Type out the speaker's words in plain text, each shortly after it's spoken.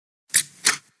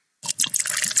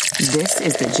This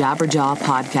is the Jabberjaw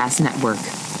Podcast Network.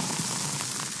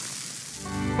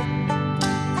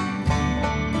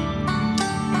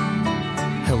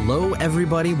 Hello,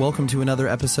 everybody. Welcome to another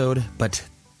episode. But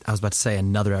I was about to say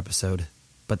another episode,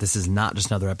 but this is not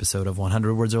just another episode of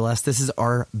 100 Words or Less. This is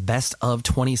our Best of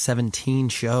 2017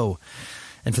 show.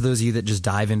 And for those of you that just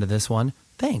dive into this one,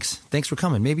 thanks for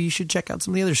coming. Maybe you should check out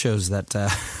some of the other shows that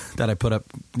that I put up,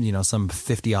 some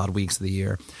 50 odd weeks of the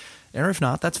year. Or if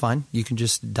not, that's fine. You can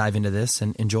just dive into this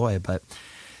and enjoy. But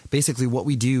basically what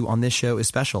we do on this show is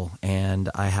special. And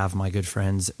I have my good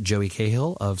friends Joey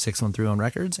Cahill of 613 on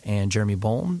Records and Jeremy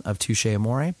Bolm of Touche,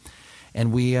 Amore.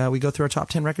 And we go through our top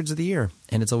 10 records of the year.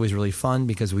 And it's always really fun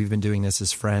because we've been doing this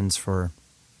as friends for,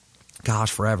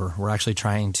 forever. We're actually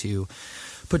trying to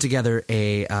put together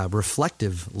a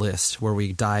reflective list where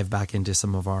we dive back into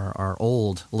some of our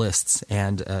old lists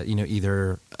and,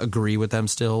 either agree with them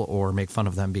still or make fun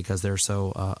of them because they're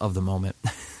so of the moment.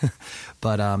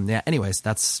 But anyways,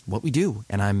 that's what we do.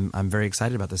 And I'm very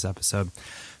excited about this episode.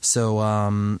 So,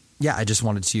 I just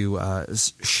wanted to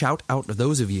shout out to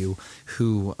those of you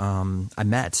who I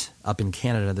met up in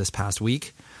Canada this past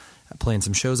week, playing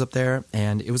some shows up there,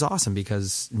 and it was awesome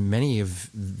because many of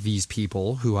these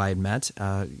people who I had met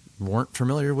weren't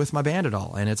familiar with my band at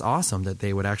all, and it's awesome that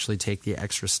they would actually take the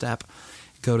extra step,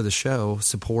 go to the show,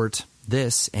 support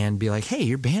this, and be like, hey,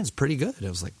 your band's pretty good. I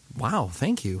was like, wow,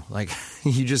 thank you. Like,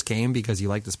 you just came because you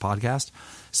like this podcast,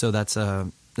 so that's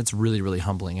really, really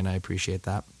humbling, and I appreciate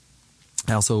that.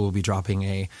 I also will be dropping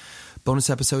a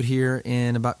bonus episode here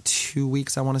in about 2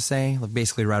 weeks, I want to say, like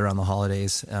basically right around the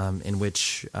holidays, in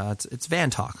which it's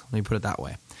van talk. Let me put it that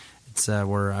way. It's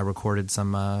where I recorded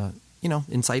some,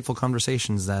 insightful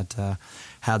conversations that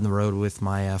had on the road with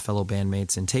my fellow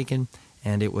bandmates in Taken,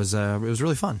 and it was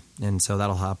really fun. And so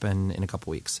that'll happen in a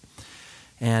couple weeks.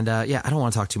 And I don't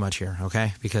want to talk too much here,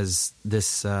 okay? Because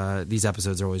these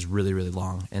episodes are always really, really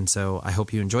long, and so I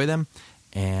hope you enjoy them.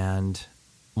 And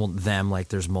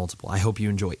there's multiple. I hope you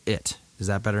enjoy it. Is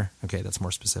that better? Okay, that's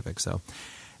more specific. So,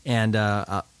 and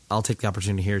I'll take the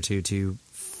opportunity here to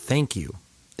thank you.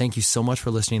 Thank you so much for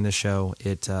listening to this show.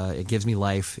 It gives me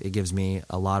life. It gives me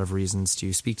a lot of reasons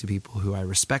to speak to people who I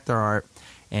respect their art,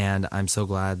 and I'm so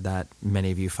glad that many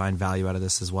of you find value out of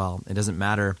this as well. It doesn't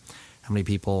matter how many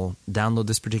people download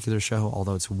this particular show,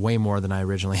 although it's way more than I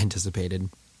originally anticipated.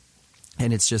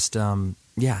 And it's just,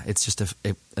 it's just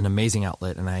an amazing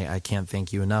outlet, and I can't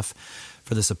thank you enough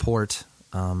for the support.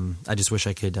 I just wish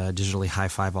I could digitally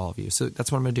high-five all of you. So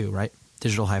that's what I'm going to do, right?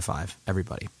 Digital high-five,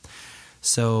 everybody.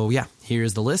 So,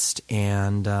 here's the list,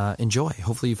 and enjoy.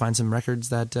 Hopefully you find some records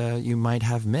that you might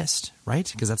have missed, right?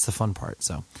 Because that's the fun part.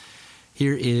 So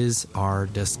here is our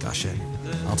discussion.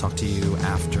 I'll talk to you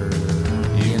after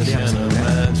the end of the episode.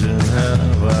 Imagine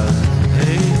how I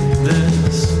hate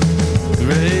this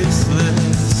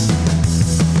graceless.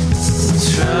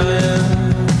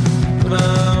 Trying, but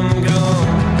I'm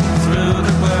going through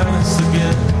the glass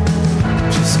again.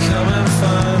 Just come and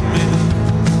find me.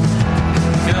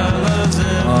 God loves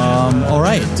it. All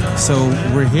right, so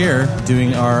we're here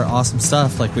doing our awesome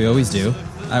stuff like we always do.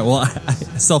 I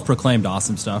self-proclaimed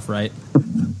awesome stuff, right?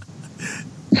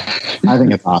 I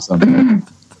think it's awesome.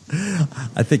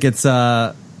 I think it's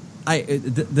the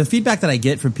feedback that I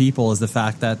get from people is the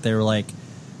fact that they're like,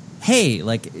 hey,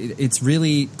 like, it's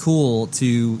really cool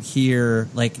to hear,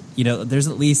 like, there's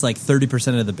at least like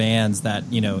 30% of the bands that,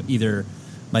 either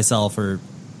myself or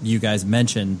you guys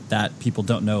mention that people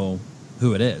don't know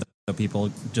who it is. So people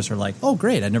just are like, oh,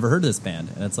 great, I never heard of this band.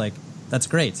 And it's like, that's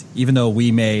great. Even though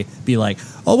we may be like,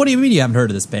 oh, what do you mean you haven't heard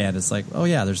of this band? It's like, oh,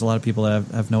 yeah, there's a lot of people that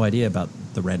have no idea about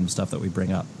the random stuff that we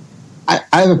bring up. I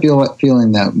have a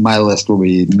feeling that my list will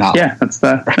be not. Yeah, that's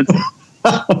that.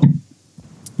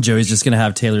 Joey's just going to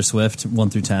have Taylor Swift 1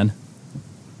 through 10.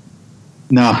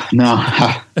 No.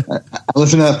 I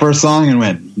listened to that first song and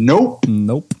went, nope.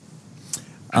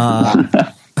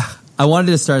 I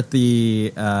wanted to start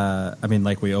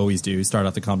like we always do, start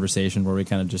off the conversation where we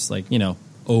kind of just like,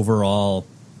 overall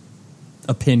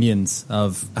opinions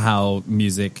of how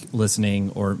music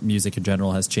listening or music in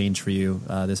general has changed for you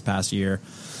this past year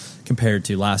compared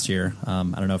to last year. I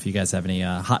don't know if you guys have any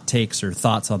hot takes or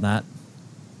thoughts on that.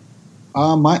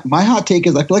 My hot take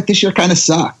is I feel like this year kind of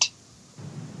sucked.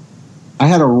 I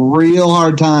had a real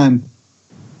hard time.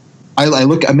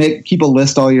 I keep a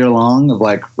list all year long of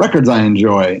like records I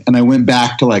enjoy, and I went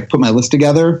back to like put my list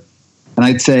together, and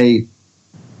I'd say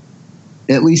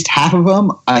at least half of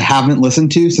them I haven't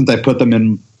listened to since I put them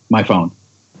in my phone.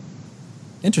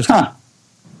 Interesting. Huh.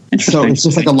 Interesting. So it's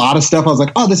just like a lot of stuff. I was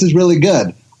like, oh, this is really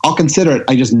good. I'll consider it.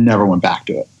 I just never went back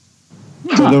to it.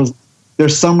 Huh. So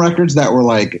there's some records that were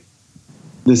like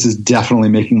this is definitely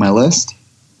making my list.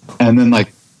 And then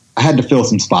like I had to fill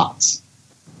some spots.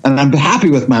 And I'm happy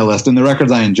with my list and the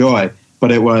records I enjoy,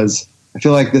 but I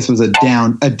feel like this was a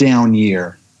down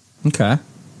year. Okay.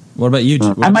 What about you?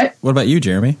 What about you,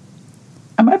 Jeremy?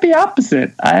 I might be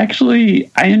opposite. I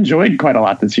enjoyed quite a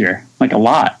lot this year, like a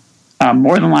lot,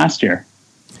 more than last year.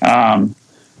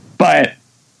 But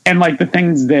like the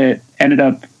things that ended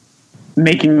up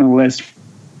making the list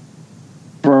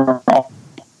for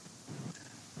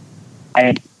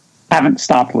I haven't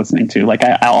stopped listening to. Like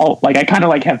I kind of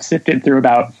like have sifted through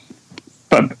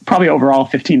but probably overall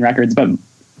 15 records, but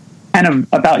kind of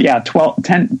about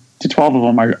 10 to 12 of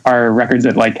them are records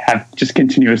that like have just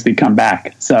continuously come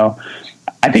back. So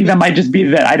I think that might just be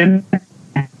that I didn't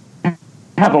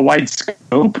have a wide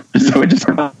scope, so it just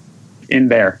in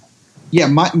there. Yeah,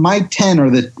 my 10 are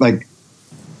the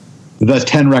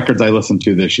 10 records I listened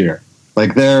to this year.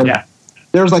 Like there's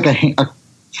like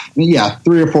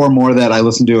 3 or 4 more that I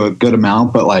listened to a good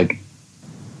amount, but like,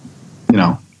 you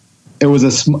know, it was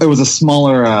a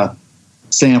smaller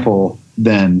sample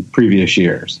than previous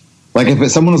years. Like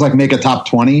if someone was like make a top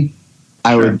 20,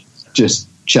 I would just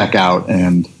check out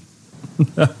and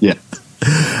yeah.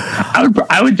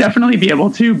 I would definitely be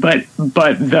able to, but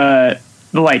the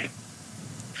like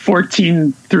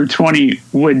 14 through 20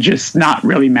 would just not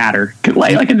really matter.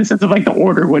 Like in the sense of like the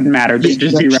order wouldn't matter. They'd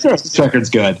just be this record's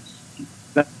good.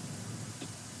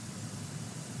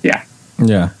 Yeah.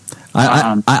 Yeah.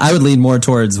 I would lean more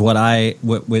towards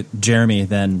with Jeremy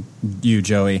than you,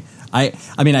 Joey. I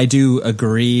mean, I do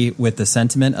agree with the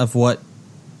sentiment of what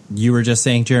you were just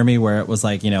saying, Jeremy, where it was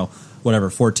like, you know, whatever,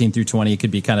 14 through 20 could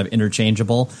be kind of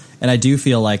interchangeable. And I do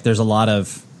feel like there's a lot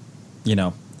of, you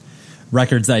know,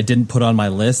 records that I didn't put on my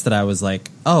list that I was like,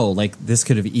 oh, like this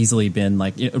could have easily been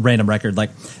like a random record,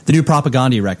 like the new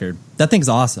Propagandhi record. That thing's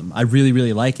awesome. I really,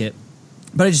 really like it.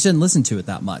 But I just didn't listen to it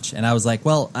that much. And I was like,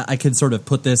 well, I could sort of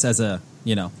put this as a,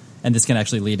 you know, and this can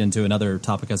actually lead into another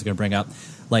topic I was going to bring up,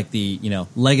 like the, you know,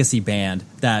 legacy band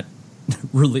that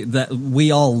really that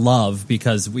we all love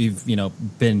because we've, you know,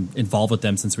 been involved with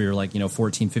them since we were like, you know,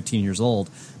 14, 15 years old.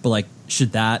 But like,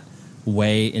 should that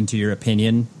weigh into your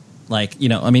opinion? Like, you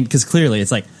know, I mean, because clearly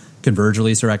it's like Converge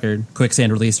released a record,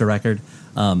 Quicksand released a record.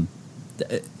 None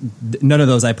of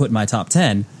those I put in my top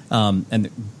 10. And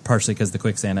partially because the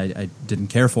Quicksand I didn't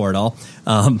care for at all.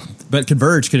 But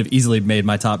Converge could have easily made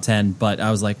my top 10, but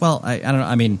I was like, well, I don't know.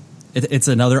 I mean, it's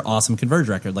another awesome Converge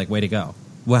record. Like, way to go.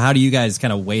 Well, how do you guys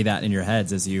kind of weigh that in your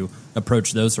heads as you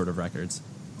approach those sort of records?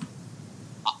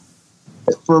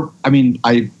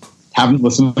 I haven't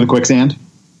listened to the Quicksand.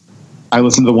 I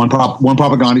listened to one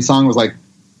Propagandhi song, was like,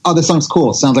 oh, this song's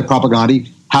cool. Sounds like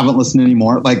Propagandhi. Haven't listened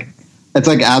anymore. Like, it's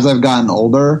like as I've gotten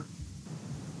older,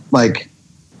 like,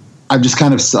 I've just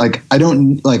kind of like,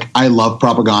 I love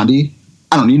Propagandhi.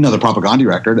 I don't need another Propagandhi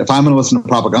record. If I'm going to listen to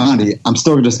Propagandhi, I'm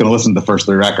still just going to listen to the first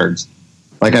 3 records.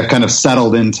 Like, I've kind of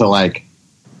settled into like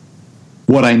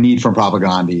what I need from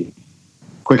Propagandhi.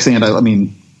 Quicksand, I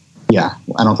mean, yeah,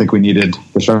 I don't think we needed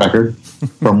this record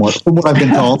from what I've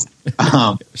been told.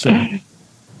 Sure.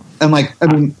 And like, I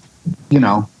mean, you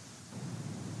know,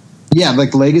 yeah,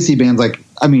 like legacy bands, like,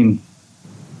 I mean,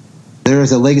 there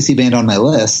is a legacy band on my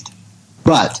list,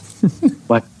 but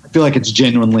like, I feel like it's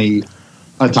genuinely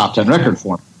a top 10 record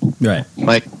for me. Right.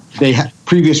 Like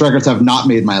previous records have not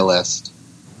made my list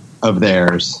of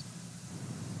theirs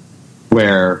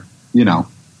where, you know,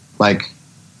 like,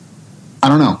 I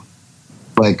don't know.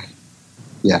 Like,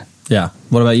 yeah. Yeah.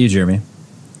 What about you, Jeremy?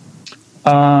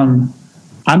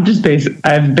 I'm just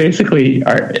I've basically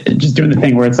are just doing the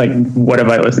thing where it's like, what have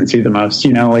I listened to the most?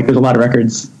 You know, like there's a lot of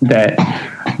records that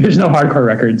there's no hardcore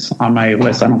records on my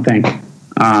list, I don't think.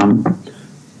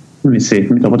 Let me see.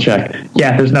 Let me double check.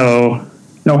 Yeah, there's no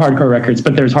hardcore records,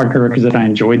 but there's hardcore records that I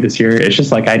enjoyed this year. It's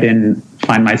just like I didn't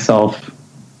find myself.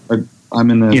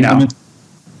 I'm in the. You know.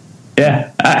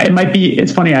 Yeah, it might be.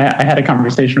 It's funny. I had a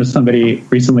conversation with somebody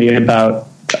recently about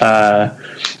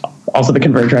also the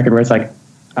Converge record, where it's like,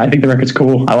 I think the record's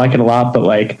cool. I like it a lot, but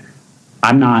like,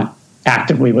 I'm not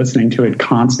actively listening to it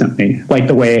constantly, like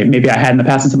the way maybe I had in the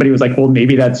past. And somebody was like, well,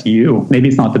 maybe that's you. Maybe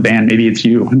it's not the band. Maybe it's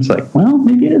you. I'm just like, well,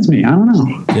 maybe it is me. I don't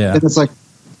know. Yeah. It's like,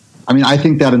 I mean, I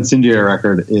think that Incendiary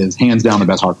record is hands down the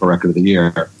best hardcore record of the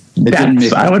year.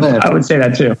 I would say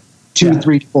that too. 2,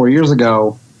 3, 4 years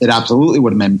ago, it absolutely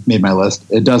would have made my list.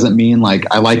 It doesn't mean like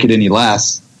I like it any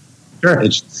less. Sure.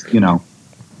 It's just, you know.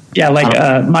 Yeah, like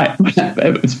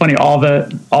it's funny, all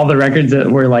the records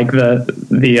that were like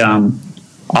the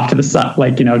off to the side,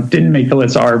 like, you know, didn't make the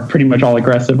list are pretty much all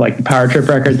aggressive, like the Power Trip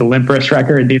record, the Limp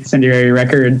record, the Incendiary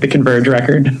record, the Converge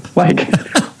record, like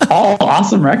all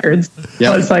awesome records.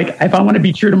 Yep. So it's like, if I want to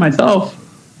be true to myself,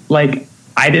 like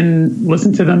I didn't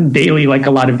listen to them daily like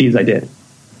a lot of these I did.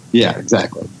 Yeah,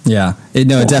 exactly. Yeah,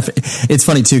 it's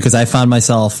funny too because I found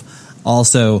myself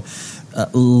also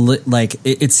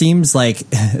it seems like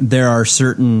there are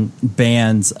certain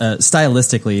bands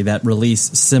stylistically that release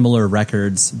similar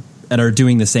records and are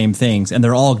doing the same things, and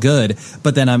they're all good.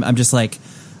 But then I'm just like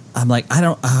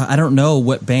I don't know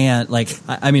what band. Like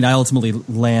I mean, I ultimately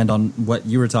land on what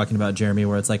you were talking about, Jeremy,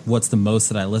 where it's like, what's the most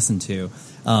that I listen to?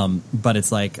 But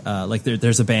it's like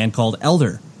there's a band called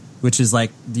Elder, which is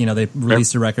like, you know, they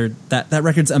released a record that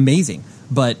record's amazing,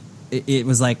 but it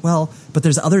was like, well, but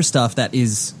there's other stuff that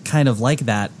is kind of like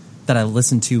that I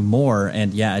listen to more,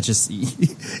 and yeah, it just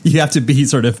you have to be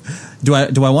sort of, do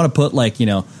I want to put like, you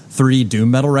know, 3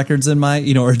 doom metal records in my,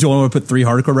 you know, or do I want to put 3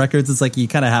 hardcore records? It's like you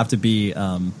kind of have to be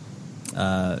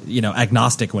you know,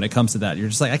 agnostic when it comes to that. You're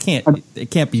just like,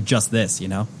 it can't be just this, you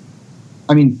know.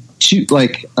 I mean,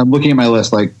 I'm looking at my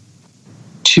list, like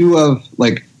two of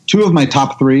my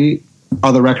top 3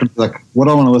 are the records, like, what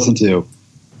do I want to listen to?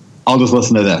 I'll just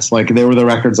listen to this. Like, they were the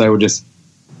records I would just,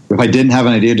 if I didn't have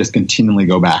an idea, just continually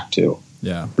go back to.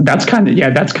 Yeah. That's kind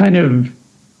of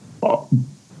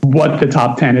what the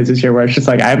top 10 is this year, where it's just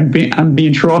like, I'm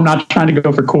being true. I'm not trying to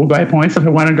go for cool guy points. If I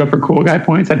wanted to go for cool guy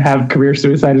points, I'd have Career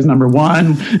Suicide as number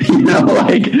 1, you know,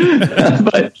 like,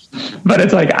 but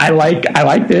it's like, I liked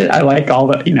it. I like all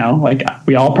the, you know, like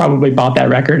we all probably bought that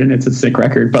record and it's a sick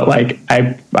record, but like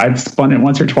I've spun it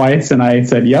once or twice and I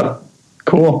said, yep,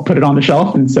 cool. Put it on the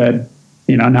shelf and said,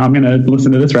 you know, now I'm going to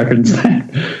listen to this record instead.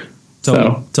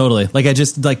 Totally. Like I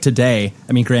just, like today,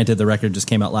 I mean, granted the record just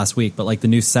came out last week, but like the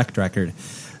new Sect record,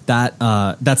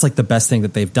 that's like the best thing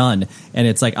that they've done. And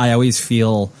it's like, I always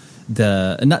feel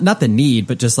not the need,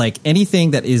 but just like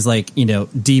anything that is like, you know,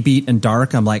 D-beat and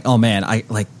dark, I'm like, oh man, I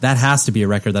like that has to be a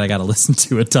record that I got to listen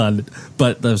to a ton.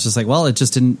 But I was just like, well, it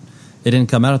didn't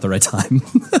come out at the right time.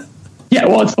 Yeah,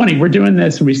 well, it's funny. We're doing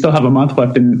this, and we still have a month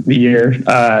left in the year.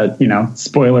 You know,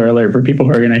 spoiler alert for people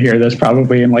who are going to hear this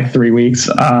probably in like 3 weeks.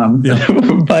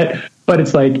 But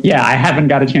it's like, yeah, I haven't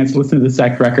got a chance to listen to the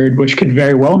Sect record, which could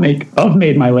very well have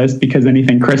made my list, because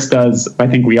anything Chris does, I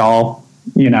think we all,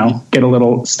 you know, get a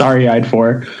little starry-eyed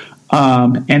for.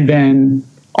 And then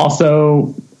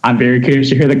also, I'm very curious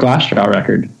to hear the Glassjaw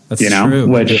record. That's you know, true.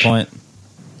 Good point.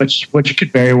 Which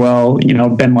could very well, you know,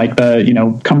 been like the, you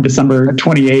know, come December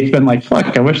 28th, been like,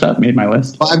 fuck, I wish that made my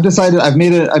list. Well, I've decided I've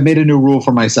made a new rule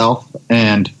for myself,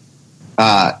 and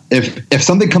if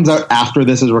something comes out after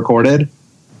this is recorded,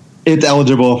 it's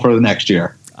eligible for the next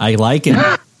year. I like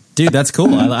it, dude. That's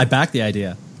cool. I back the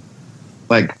idea.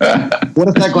 Like, what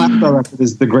if that Glassjaw record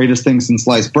is the greatest thing since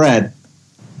sliced bread?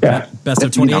 Yeah, best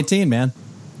of 2018, man.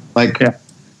 Like, yeah.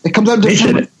 It comes out in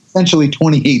December. Essentially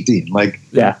 2018. Like,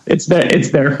 yeah, it's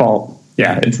their fault.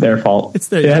 Yeah, it's their fault.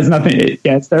 It has nothing.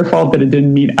 It's their fault that it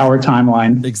didn't meet our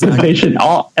timeline. Exactly.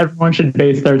 Everyone should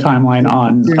base their timeline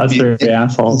on us or the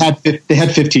assholes. They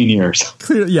had 15 years.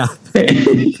 Yeah.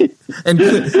 And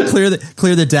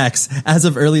clear the decks as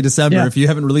of early December. Yeah. If you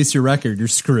haven't released your record, you're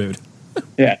screwed.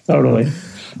 Yeah, totally.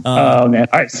 Oh man!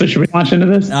 All right, so should we launch into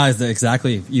this?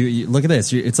 Exactly. You look at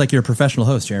this. It's like you're a professional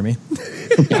host, Jeremy.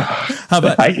 How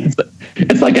about?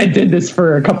 It's like I did this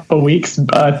for a couple of weeks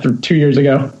 2 years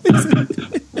ago.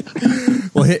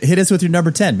 Well, hit us with your number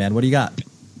 10, man. What do you got?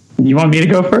 You want me to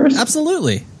go first?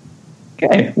 Absolutely.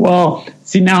 Okay. Well,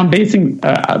 see, now I'm basing. You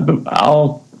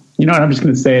know what? I'm just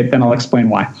going to say it, then I'll explain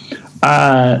why.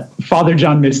 Father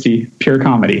John Misty, Pure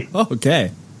Comedy. Oh,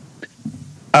 okay.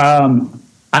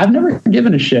 I've never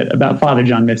given a shit about Father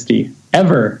John Misty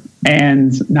ever,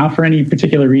 and not for any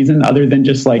particular reason other than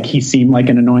just like he seemed like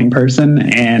an annoying person,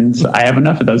 and I have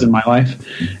enough of those in my life.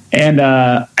 And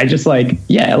I just like,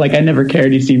 yeah, like I never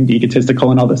cared. He seemed egotistical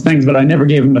and all those things, but I never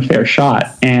gave him a fair shot.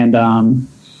 And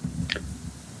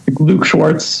Luke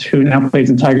Schwartz, who now plays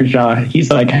in Tiger's Jaw,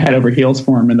 he's like head over heels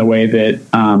for him in the way that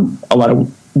a lot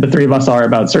of the three of us are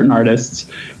about certain artists.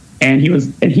 And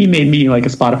he made me like a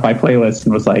Spotify playlist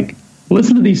and was like,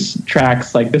 listen to these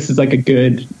tracks. Like, this is like a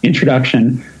good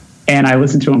introduction. And I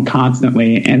listened to them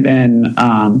constantly. And then,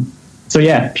 so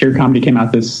yeah, Pure Comedy came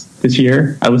out this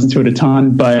year. I listened to it a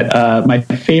ton, but my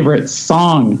favorite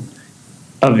song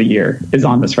of the year is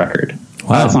on this record.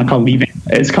 Wow. It's not called Leaving.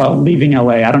 It's called Leaving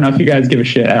LA. I don't know if you guys give a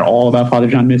shit at all about Father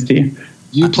John Misty.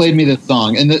 You played me this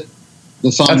song, and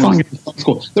the song's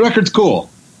cool. The record's cool.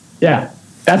 Yeah.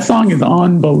 That song is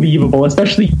unbelievable,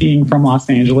 especially being from Los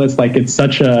Angeles. Like, it's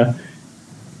such a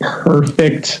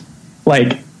perfect,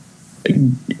 like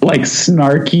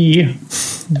snarky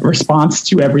response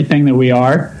to everything that we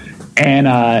are. And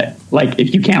like,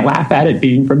 if you can't laugh at it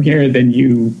being from here, then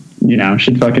you know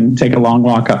should fucking take a long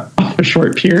walk up a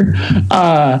short pier.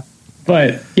 But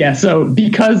But yeah, so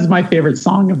because my favorite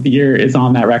song of the year is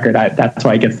on that record, that's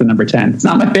why it gets to number 10. It's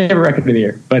not my favorite record of the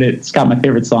year, but it's got my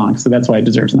favorite song, so that's why it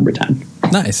deserves number 10.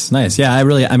 Nice. Yeah,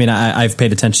 I've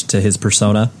paid attention to his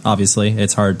persona. Obviously,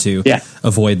 it's hard to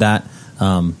avoid that.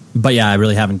 But yeah, I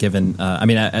really haven't given.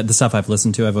 The stuff I've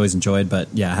listened to, I've always enjoyed, but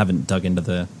yeah, I haven't dug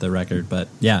into the record. But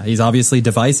yeah, he's obviously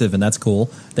divisive, and that's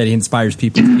cool that he inspires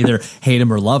people to either hate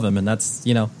him or love him, and that's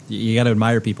you got to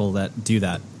admire people that do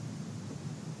that.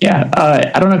 Yeah,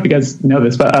 I don't know if you guys know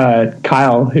this, but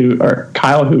Kyle, who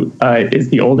is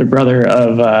the older brother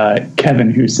of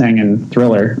Kevin, who sang in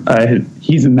Thriller,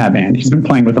 he's in that band. He's been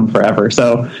playing with them forever,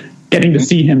 so getting to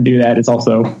see him do that is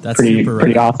also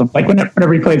pretty awesome. Like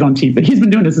whenever he plays on TV, but he's been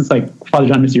doing this since like Father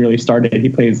John Misty really started. He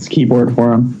plays keyboard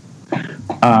for him.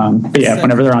 But yeah,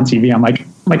 whenever they're on TV, I'm like,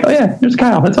 oh yeah, there's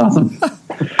Kyle. That's awesome.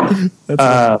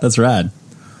 That's rad.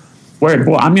 Word.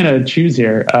 Well, I'm gonna choose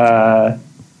here.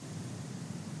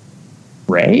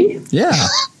 Ray? Yeah.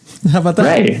 How about that?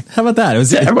 Ray. How about that?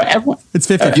 It's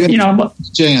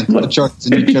 50-50. Chance.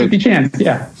 50 chance.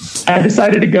 Yeah. I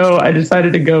decided to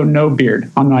go no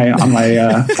beard on my on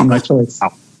my choice.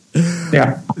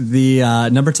 Yeah. The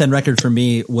number 10 record for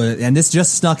me was, and this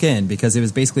just snuck in because it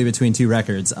was basically between two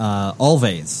records.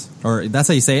 Always, or that's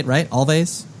how you say it, right?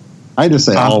 Always. I just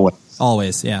say always.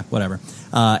 Always, yeah, whatever.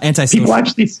 Antisocial. People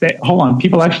actually say, hold on.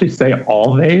 People actually say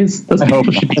always. Those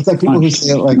people should be. It's like people who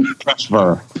say it like fresh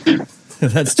ver.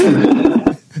 That's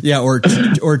true. Yeah, or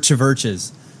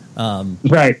Chiverches.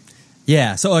 Right.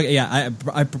 Yeah. So yeah,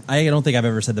 I don't think I've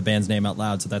ever said the band's name out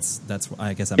loud. So that's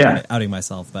I guess I'm outing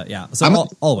myself. But yeah. So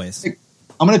always.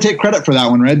 I'm going to take credit for that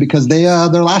one, Red, because they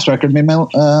their last record made my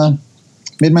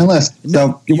list.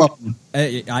 So you're welcome.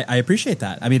 I appreciate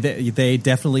that. I mean, they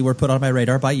definitely were put on my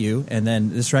radar by you, and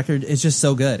then this record is just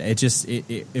so good.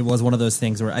 It was one of those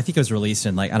things where I think it was released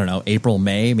in like, I don't know, April,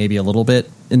 May, maybe a little bit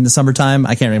in the summertime.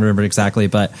 I can't remember exactly,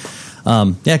 but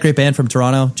yeah, great band from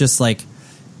Toronto. Just like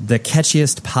the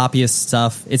catchiest, poppiest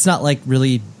stuff. It's not like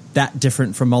really that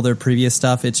different from all their previous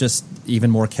stuff. It's just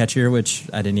even more catchier, which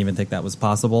I didn't even think that was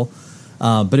possible.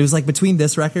 But it was like between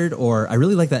this record, or I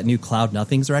really like that new Cloud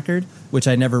Nothings record, which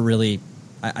I never really.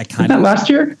 I kind of last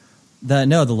year. The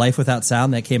Life Without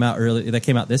Sound that came out early. That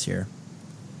came out this year.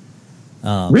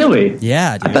 Really?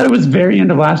 Yeah, dude. I thought it was very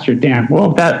end of last year. Damn.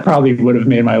 Well, that probably would have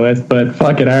made my list, but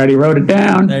fuck it, I already wrote it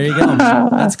down. There you go.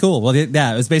 That's cool. Well,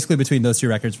 yeah, it was basically between those two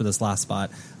records for this last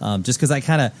spot. Just because I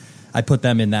put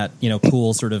them in that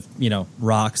cool sort of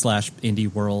rock /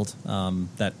 indie world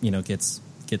that gets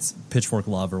pitchfork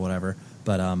love or whatever.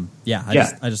 But I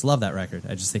just love that record.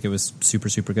 I just think it was super,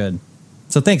 super good.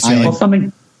 So thanks, Joey. Well,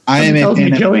 something tells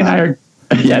me Joey and I are.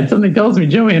 Yeah, something tells me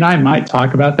Joey and I might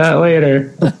talk about that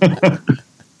later.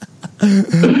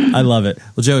 I love it.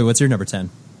 Well, Joey, what's your number 10?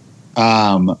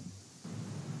 Polyvinyl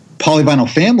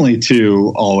Family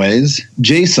to Always.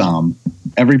 JSOM.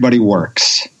 Everybody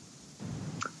Works.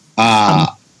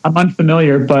 I'm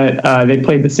unfamiliar, but they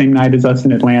played the same night as us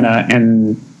in Atlanta,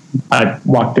 and I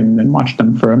walked in and watched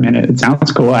them for a minute. It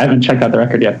sounds cool. I haven't checked out the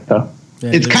record yet, though.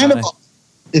 Yeah,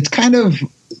 it's kind of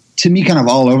to me kind of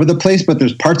all over the place, but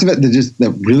there's parts of it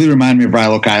that really remind me of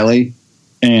Rilo Kiley,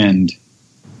 and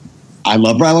I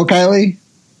love Rilo Kiley,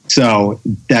 so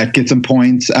that gets some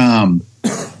points. Yeah,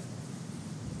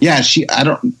 I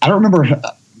don't remember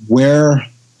where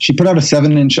she put out a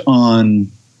 7-inch on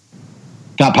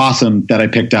Got Possum that I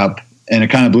picked up, and it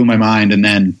kind of blew my mind. And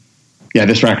then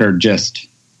this record just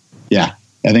I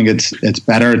think it's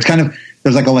better. It's kind of,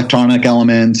 there's like electronic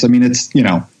elements. I mean, it's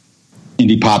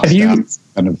indie pop stuff.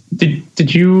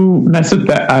 Did you mess with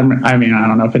that? I mean, I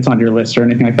don't know if it's on your list or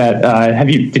anything like that.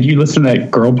 Did you listen to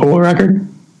that Girl Pool record?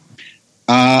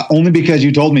 Only because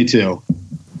you told me to.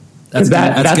 That's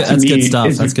good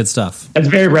stuff. That's good stuff. It's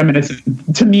very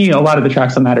reminiscent to me. A lot of the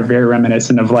tracks on that are very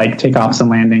reminiscent of like Takeoffs and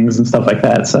Landings and stuff like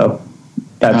that. So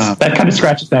that kind of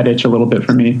scratches that itch a little bit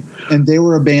for me. And they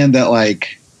were a band that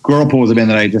like Girl Pool was a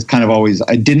band that I just kind of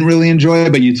I didn't really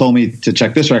enjoy, but you told me to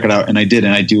check this record out, and I did,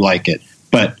 and I do like it.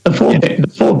 But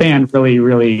the full band really,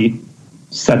 really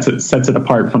sets it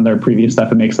apart from their previous stuff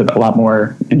and makes it a lot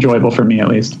more enjoyable for me, at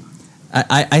least.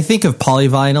 I think of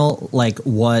Polyvinyl like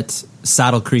what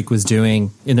Saddle Creek was doing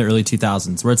in the early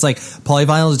 2000s, where it's like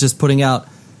Polyvinyl is just putting out,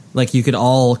 like, you could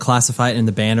all classify it in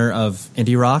the banner of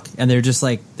indie rock, and they're just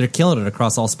like, they're killing it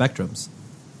across all spectrums.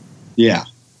 Yeah.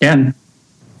 Yeah,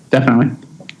 definitely.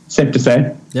 Safe to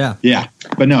say. Yeah. Yeah.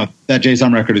 But no, that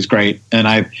JSOM record is great.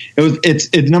 And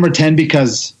it's number 10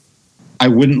 because I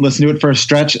wouldn't listen to it for a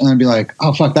stretch and I'd be like,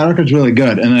 oh fuck, that record's really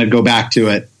good. And then I'd go back to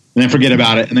it and then forget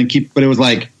about it and then but it was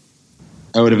like,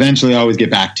 I would eventually always get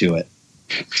back to it.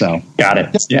 So got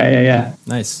it. Yeah.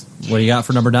 Nice. What do you got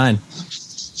for number 9?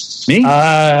 me.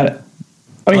 Yeah.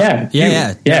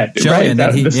 Yeah. Joey, Right. and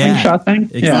then The slingshot thing.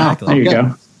 Exactly. Yeah, there you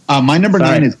go. My number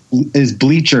Sorry. 9 is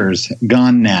Bleachers,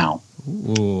 Gone Now.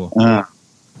 Ooh.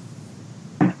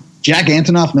 Jack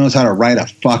Antonoff knows how to write a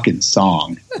fucking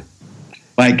song.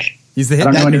 Like, He's the hit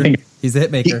I don't know maker. anything. He's the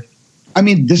hit maker. I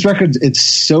mean, this record, it's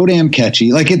so damn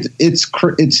catchy. Like, it's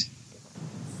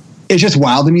just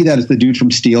wild to me that it's the dude from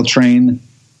Steel Train.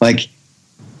 Like,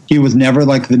 he was never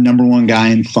like the number one guy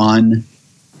in Fun.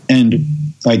 And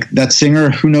like that singer,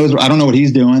 who knows? I don't know what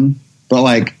he's doing, but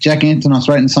like Jack Antonoff's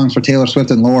writing songs for Taylor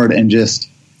Swift and Lorde and just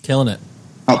Killing it.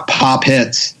 Pop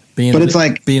hits. But it's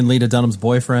like being Lita Dunham's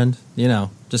boyfriend,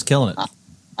 just killing it.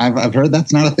 I've heard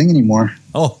that's not a thing anymore.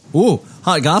 Oh, ooh,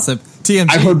 hot gossip.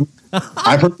 TMZ.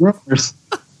 I've heard rumors.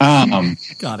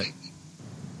 Got it.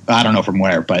 I don't know from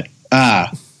where, but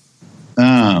yeah,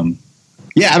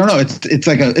 I don't know. It's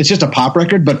like it's just a pop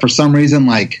record, but for some reason,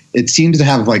 like it seems to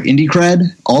have like indie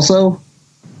cred also.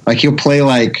 Like he'll play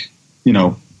like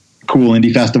cool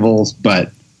indie festivals,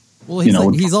 but well,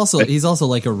 he's also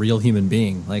like a real human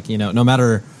being. Like no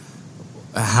matter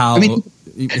how you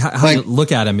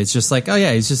look at him, it's just like, oh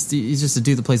yeah, he's just a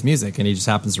dude that plays music, and he just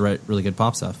happens to write really good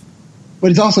pop stuff. But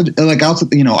he's also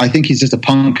I think he's just a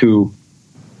punk who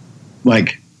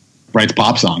like writes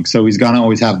pop songs, so he's gonna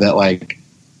always have that like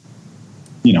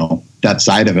that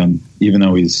side of him, even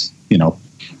though he's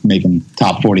making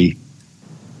top 40.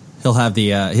 He'll have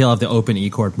the open E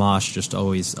chord mosh just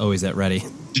always at ready,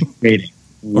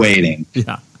 waiting.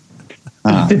 Yeah.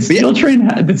 Did Steel Train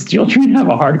have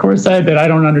a hardcore side that I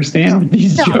don't understand with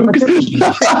these jokes?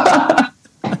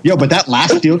 Yo, but that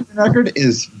last Steel Train record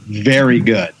is very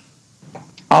good.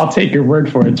 I'll take your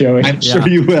word for it, Joey. I'm sure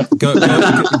you will.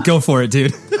 Go for it,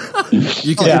 dude.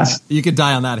 You could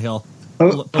die on that hill.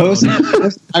 Post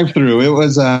Drive Through. It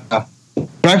was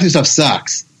Drive Through stuff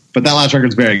sucks, but that last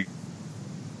record's very good.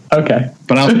 Okay.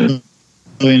 But I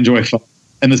really enjoy Fun,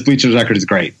 and this Bleachers record is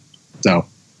great. So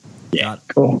yeah,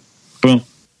 cool. Boom.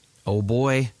 Oh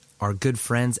boy, our good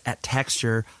friends at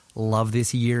Texture love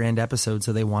this year-end episode,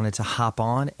 so they wanted to hop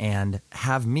on and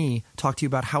have me talk to you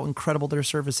about how incredible their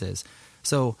service is.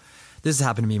 So this has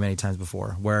happened to me many times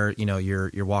before, where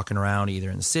you're walking around either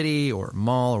in the city or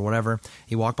mall or whatever.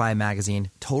 You walk by a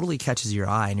magazine, totally catches your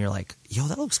eye, and you're like, "Yo,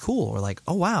 that looks cool," or like,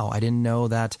 "Oh wow, I didn't know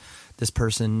that this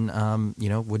person,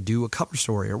 would do a cover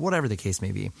story," or whatever the case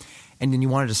may be. And then you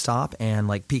wanted to stop and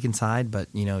like peek inside, but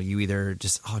you either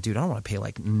just, oh dude, I don't want to pay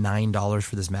like $9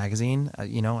 for this magazine. I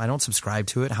don't subscribe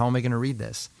to it. How am I going to read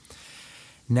this?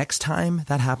 Next time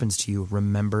that happens to you,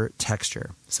 remember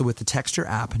Texture. So with the Texture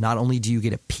app, not only do you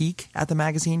get a peek at the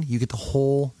magazine, you get the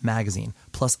whole magazine,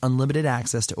 plus unlimited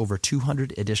access to over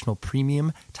 200 additional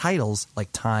premium titles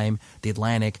like Time, The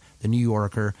Atlantic, The New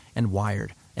Yorker, and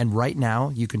Wired. And right now,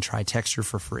 you can try Texture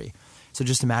for free. So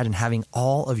just imagine having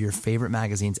all of your favorite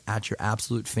magazines at your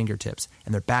absolute fingertips,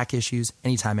 and their back issues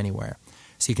anytime, anywhere.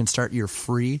 So you can start your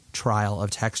free trial of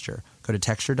Texture. Go to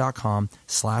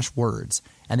texture.com/words.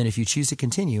 And then if you choose to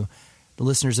continue, the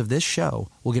listeners of this show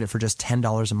will get it for just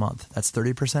 $10 a month. That's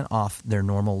 30% off their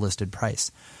normal listed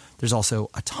price. There's also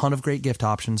a ton of great gift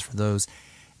options for those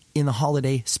in the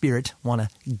holiday spirit want to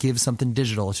give something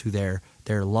digital to their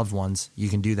loved ones. You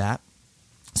can do that.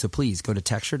 So please go to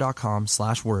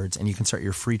texture.com/words and you can start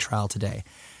your free trial today.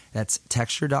 That's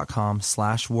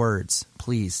texture.com/words.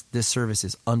 Please, this service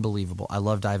is unbelievable. I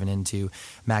love diving into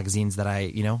magazines that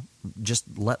I, just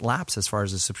let lapse as far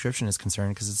as the subscription is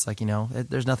concerned, because it's like,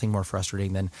 there's nothing more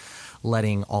frustrating than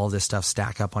letting all this stuff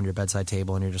stack up on your bedside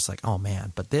table and you're just like, oh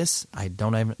man, but this, I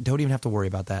don't even have to worry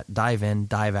about that. Dive in,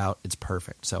 dive out. It's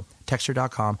perfect. So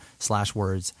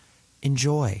texture.com/words.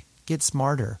 Enjoy, get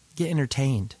smarter, get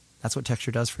entertained. That's what Texture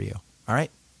does for you. All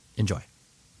right? Enjoy.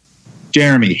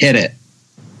 Jeremy, hit it.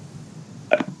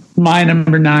 My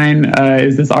number 9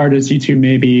 is this artist you two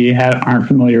maybe aren't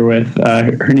familiar with.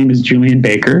 Her name is Julian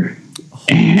Baker.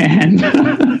 And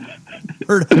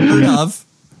heard of.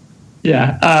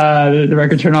 Yeah, the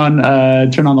record Turn On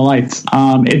the Lights.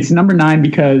 It's number 9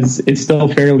 because it's still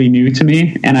fairly new to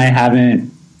me, and I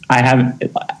haven't.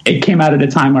 It came out at a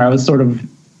time where I was sort of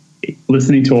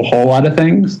listening to a whole lot of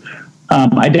things.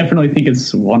 I definitely think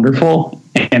it's wonderful,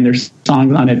 and there's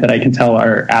songs on it that I can tell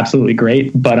are absolutely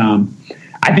great. But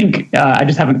I think I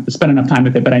just haven't spent enough time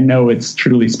with it. But I know it's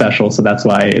truly special, so that's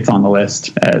why it's on the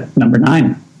list at number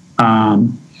 9.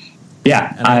 And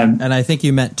I think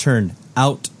you meant Turn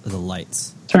Out the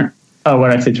Lights. Oh,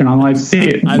 what did I say? Turn on the lights.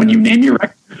 See, when you name your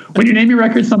when you name your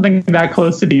record something that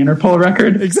close to the Interpol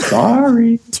record,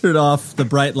 sorry. Turn off the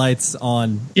bright lights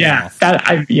on. Yeah,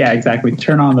 off. Exactly.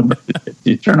 Turn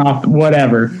off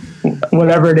whatever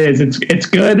it is. It's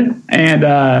good, and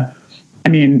I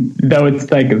mean, though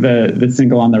it's like the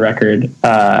single on the record,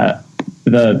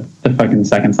 the fucking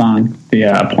second song, the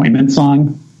Appointment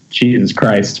song. Jesus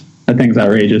Christ, that thing's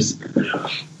outrageous.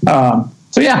 So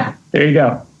yeah, there you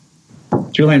go.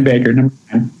 Julian Baker, number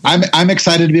 9. I'm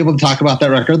excited to be able to talk about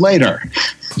that record later.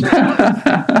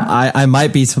 I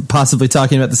might be possibly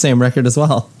talking about the same record as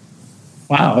well.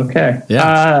 Wow. Okay.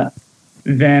 Yeah.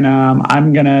 Then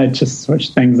I'm gonna just switch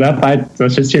things up.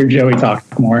 Let's just hear Joey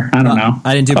talk more. I don't know.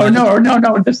 I didn't do. Oh no.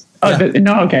 Yeah.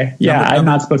 No. Okay. Yeah, I'm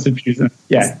not supposed to choose them.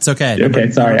 Yeah, it's okay. Okay.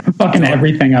 Sorry, I'm fucking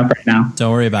everything up right now.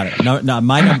 Don't worry about it. No.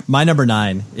 My number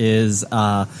 9 is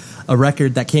a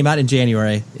record that came out in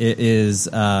January. It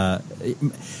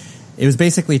was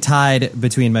basically tied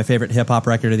between my favorite hip hop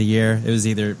record of the year. It was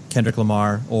either Kendrick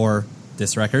Lamar or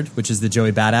this record, which is the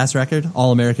Joey Badass record,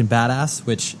 All American Badass,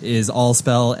 which is all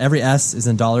spell. Every S is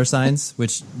in dollar signs,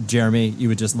 which Jeremy, you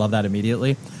would just love that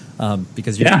immediately.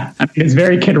 Because I mean, it's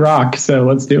very Kid Rock, so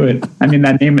let's do it. I mean,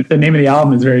 the name of the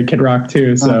album is very Kid Rock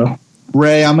too. So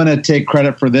Ray, I'm going to take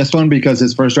credit for this one because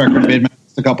his first record made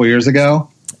a couple years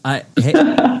ago. Hey,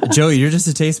 Joey, you're just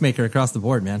a tastemaker across the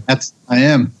board, man. I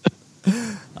am.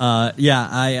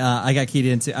 I got keyed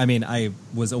into. I mean, I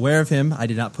was aware of him. I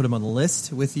did not put him on the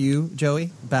list with you,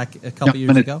 Joey, back a couple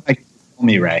years ago.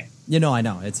 Me, Ray. You know, I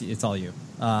know it's all you.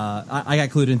 I got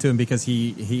clued into him because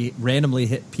he randomly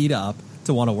hit PETA up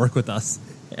to want to work with us,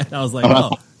 and I was like,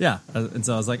 oh yeah, and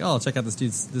so I was like, oh, check out this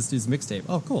dude's mixtape.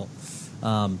 Oh, cool.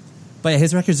 But yeah,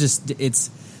 his record's it's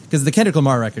because the Kendrick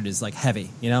Lamar record is like heavy,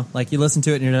 you know, like you listen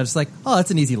to it and you're just like, oh, that's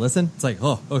an easy listen. It's like,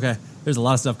 oh, okay, there's a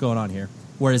lot of stuff going on here.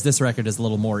 Whereas this record is a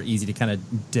little more easy to kind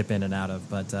of dip in and out of.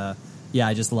 But yeah,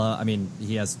 I just love. I mean,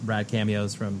 he has rad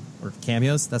cameos or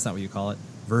cameos. That's not what you call it.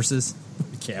 Verses,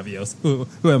 cameos. Who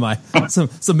am I? Some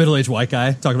middle-aged white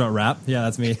guy talking about rap. Yeah,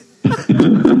 that's me.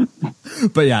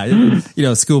 But yeah, you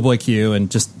know, Schoolboy Q and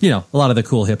just, you know, a lot of the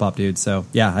cool hip hop dudes. So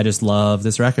yeah, I just love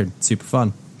this record. Super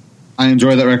fun. I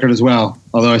enjoy that record as well.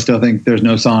 Although I still think there's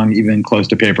no song even close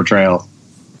to Paper Trail,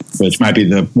 which might be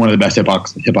one of the best hip hop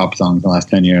songs in the last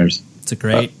 10 years. It's a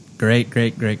great.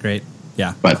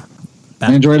 Yeah. But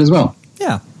I enjoy it as well.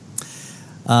 Yeah.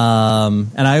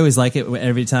 And I always like it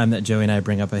every time that Joey and I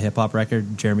bring up a hip hop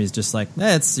record. Jeremy's just like,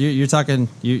 you're talking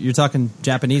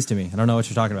Japanese to me. I don't know what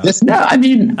you're talking about. No, I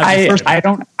mean, I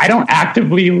don't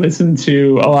actively listen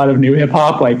to a lot of new hip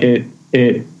hop. Like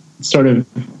it sort of,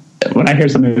 when I hear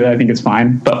something that I think is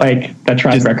fine, but like that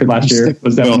Tribe record last year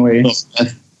was definitely what?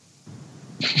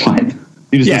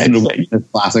 You just listen to the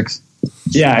classics.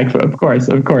 Yeah, of course.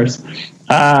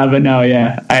 But no,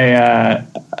 yeah,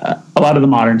 a lot of the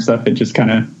modern stuff, it just kind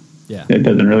of, it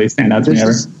doesn't really stand out to me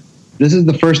ever. This is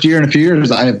the first year in a few years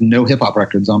I have no hip hop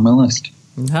records on my list.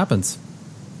 It happens.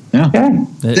 Yeah.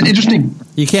 It's interesting.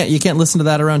 You can't listen to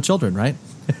that around children, right?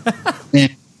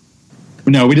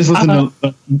 No, we just listen to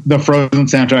the Frozen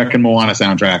soundtrack and Moana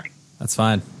soundtrack. That's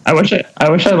fine. I wish I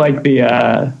liked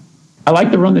I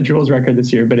like the Run the Jewels record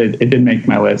this year, but it didn't make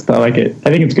my list. I like it. I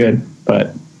think it's good,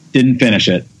 but didn't finish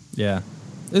it. Yeah,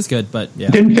 it's good, but yeah,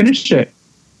 didn't finish it.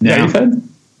 No. Yeah, you said.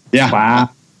 Yeah.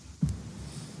 Wow.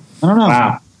 I don't know.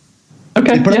 Wow.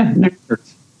 Okay.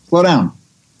 Slow down.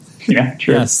 Yeah.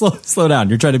 True. Yeah. Slow down.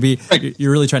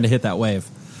 You're really trying to hit that wave.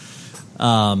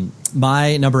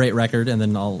 My number 8 record, and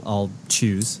then I'll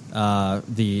choose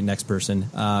the next person.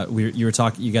 You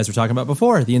guys were talking about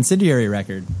before the Incendiary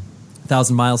record,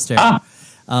 1,000 Mile Stare.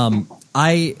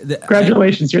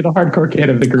 Congratulations, you're the hardcore kid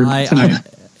of the group tonight.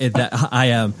 I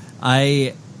am.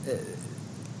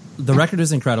 The record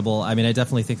is incredible. I mean, I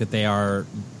definitely think that they are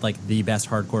like the best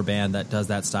hardcore band that does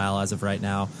that style as of right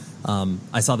now.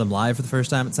 I saw them live for the first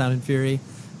time at Sound and Fury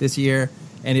this year,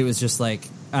 and it was just like,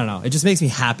 I don't know. It just makes me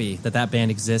happy that band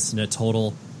exists in a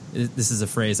total. This is a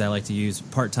phrase I like to use: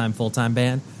 part-time, full-time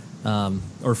band,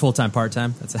 or full-time,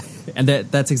 part-time.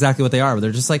 That's exactly what they are.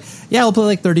 They're just like, yeah, we'll play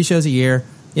like 30 shows a year.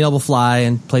 You know, we'll fly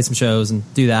and play some shows and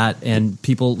do that, and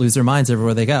people lose their minds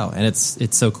everywhere they go, and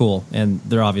it's so cool. And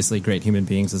they're obviously great human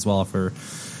beings as well. For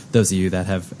those of you that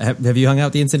have you hung out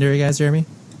with the Incendiary guys, Jeremy?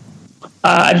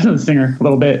 I just know the singer a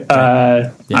little bit.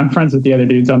 Yeah. I'm friends with the other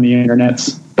dudes on the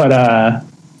internets, but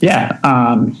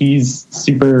he's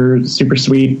super super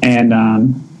sweet, and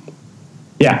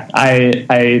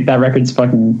that record's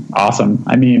fucking awesome.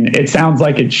 I mean, it sounds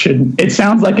like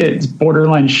it's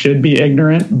borderline should be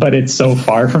ignorant, but it's so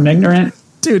far from ignorant.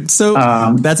 Dude, so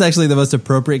that's actually the most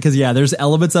appropriate, because there's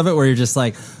elements of it where you're just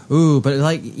like, ooh, but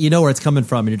like, you know where it's coming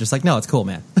from, and you're just like, no, it's cool,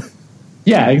 man.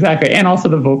 Yeah, exactly. And also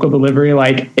the vocal delivery,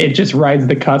 like it just rides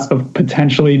the cusp of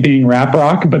potentially being rap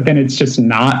rock, but then it's just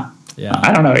not. Yeah.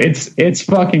 I don't know. It's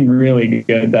fucking really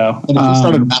good though. And if you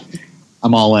started rapping,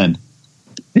 I'm all in.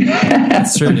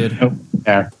 That's true, dude.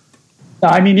 Yeah.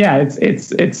 I mean, yeah,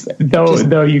 it's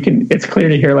though you can, it's clear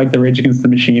to hear like the Rage Against the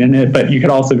Machine in it, but you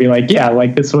could also be like, yeah,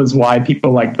 like this was why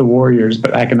people like the Warriors,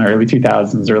 but back in the early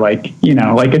 2000s, or like, you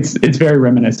know, like it's very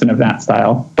reminiscent of that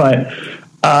style. But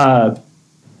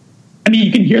I mean,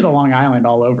 you can hear the Long Island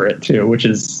all over it too, which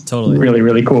is totally really,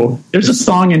 really cool. There's a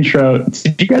song intro.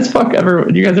 Do you guys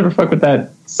ever fuck with that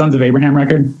Sons of Abraham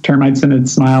record, Termites in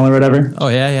Its Smile or whatever? Oh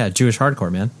yeah, Jewish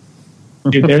hardcore, man.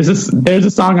 Dude, there's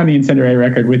a song on the Incendiary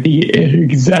record with the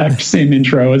exact same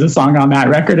intro as a song on that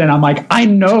record, and I'm like, I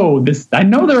know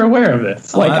they're aware of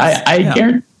this. Like, I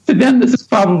guarantee to them this is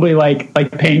probably like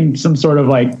paying some sort of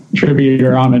like tribute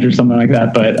or homage or something like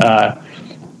that. But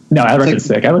no, that record's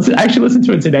sick. I actually listened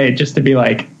to it today just to be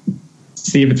like,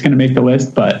 see if it's going to make the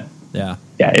list. But yeah,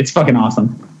 it's fucking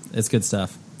awesome. It's good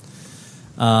stuff.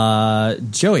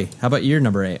 Joey, how about your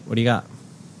number 8? What do you got?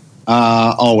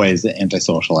 Always the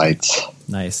Antisocialites.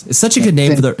 Nice. It's such a good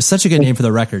name for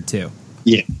the record too.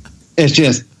 Yeah, it's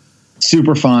just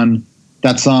super fun.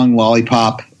 That song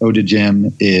 "Lollipop" Ode to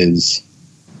Jim is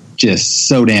just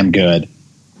so damn good.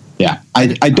 Yeah, I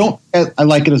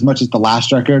like it as much as the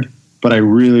last record, but I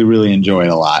really, really enjoy it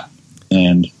a lot.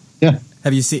 And yeah,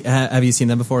 have you seen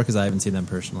them before? Because I haven't seen them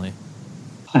personally.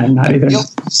 I'm not either. I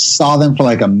saw them for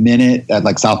like a minute at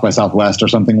like South by Southwest or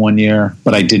something one year,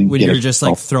 but I didn't. When you're just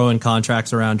like throwing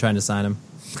contracts around trying to sign them.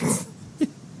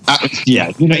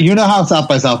 Yeah, you know how South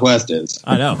by Southwest is.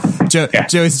 I know.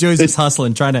 Joey's just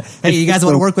hustling, trying to. Hey, you guys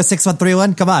want to work with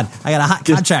 6131? Come on, I got a hot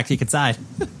contract you can sign.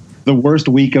 The worst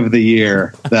week of the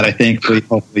year that I think we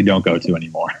hopefully don't go to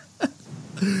anymore.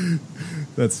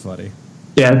 That's funny.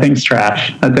 Yeah, that thing's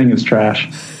trash. That thing is trash.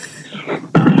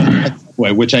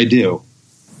 Subway, which I do.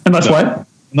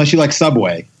 Unless you like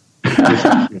Subway.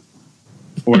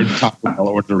 Or Taco Bell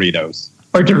or Doritos.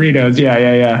 Or Doritos,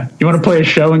 yeah. You want to play a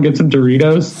show and get some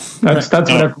Doritos?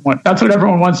 That's what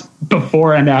everyone wants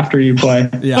before and after you play.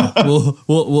 Yeah,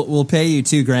 we'll pay you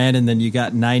 $2,000 and then you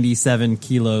got 97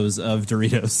 kilos of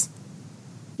Doritos.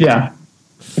 Yeah.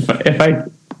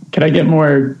 Can I get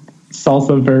more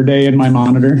salsa verde in my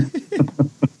monitor?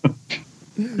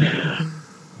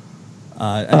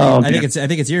 I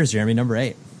think it's yours, Jeremy. Number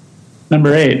 8.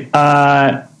 Number 8.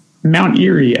 Mount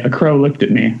Erie, A Crow Looked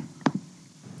at Me.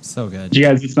 So good. Did you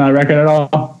guys listen to that record at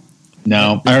all?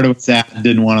 No, I heard it was sad.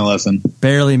 Didn't want to listen.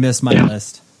 Barely missed my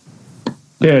list.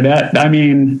 Dude, I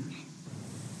mean,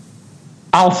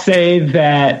 I'll say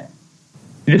that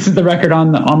this is the record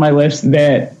on my list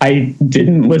that I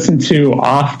didn't listen to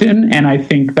often, and I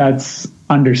think that's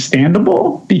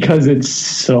understandable because it's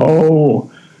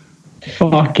so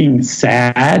fucking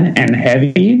sad and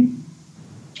heavy.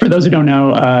 For those who don't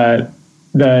know,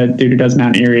 the dude who does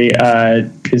Mount Erie,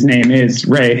 his name is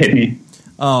Ray. Hit me.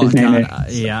 Oh, God.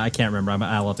 Yeah, I can't remember.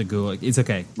 I'll have to Google it. It's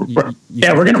okay. We're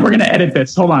gonna edit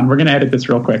this. Hold on, we're gonna edit this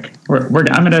real quick. I'm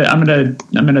gonna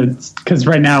because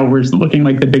right now we're looking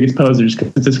like the biggest posers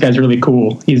because this guy's really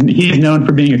cool. He's known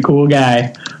for being a cool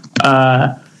guy.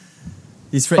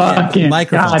 He's fucking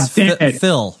microphones. God damn it.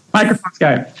 Phil. Microphones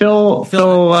guy. Phil.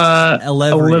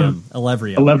 Elevrium.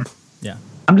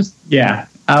 Yeah.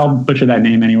 I'll butcher that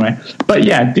name anyway. But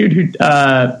yeah, dude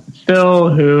Phil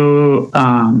who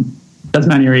does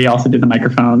Mount Erie, also did the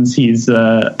microphones. He's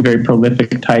a very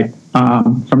prolific type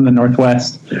from the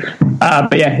Northwest.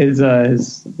 But yeah,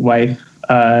 his wife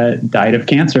died of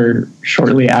cancer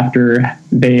shortly after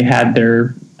they had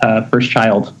their first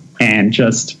child. And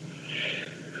just,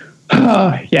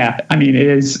 I mean,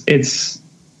 it's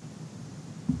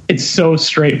so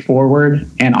straightforward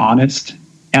and honest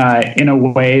in a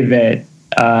way that,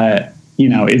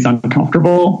 is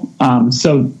uncomfortable.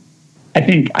 So I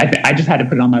think I just had to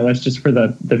put it on my list just for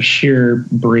the sheer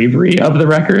bravery of the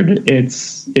record.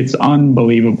 It's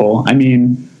unbelievable. I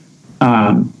mean,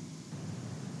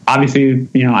 obviously,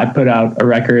 I put out a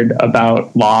record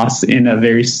about loss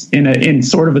in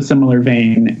sort of a similar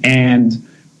vein. And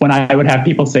when I would have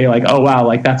people say like, oh wow,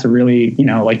 like that's a really,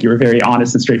 like you were very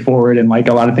honest and straightforward. And like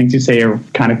a lot of things you say are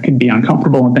kind of can be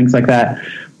uncomfortable and things like that.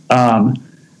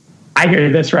 I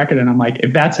hear this record and I'm like,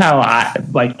 if that's how I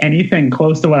like anything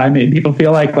close to what I made people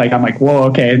feel like I'm like, whoa,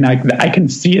 okay. And I can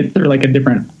see it through like a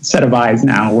different set of eyes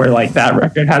now where like that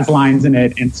record has lines in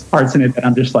it and parts in it that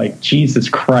I'm just like, Jesus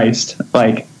Christ,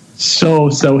 like so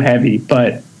heavy,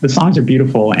 but the songs are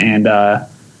beautiful. And, I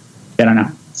don't know.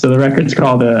 So the record's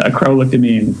called A Crow Looked at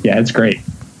Me and yeah, it's great.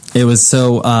 It was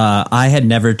so, I had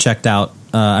never checked out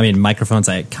Microphones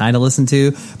I kind of listened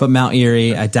to, but Mount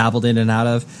Erie I dabbled in and out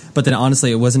of. But then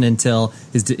honestly, it wasn't until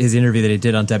his interview that he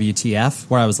did on WTF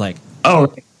where I was like,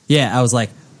 oh, yeah, I was like,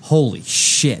 holy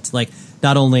shit. Like,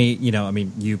 not only,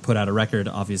 you put out a record,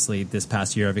 obviously, this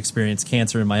past year I've experienced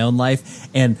cancer in my own life.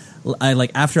 And I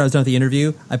after I was done with the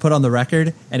interview, I put on the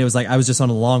record and it was like, I was just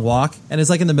on a long walk and it's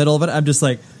like in the middle of it, I'm just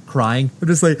like crying. I'm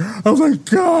just like, oh my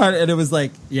God. And it was like,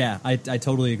 yeah, I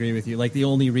totally agree with you. Like the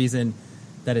only reason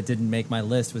that it didn't make my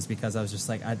list was because I was just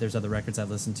like, there's other records I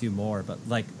listen to more, but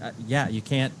you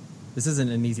can't, this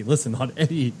isn't an easy listen on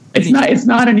any. It's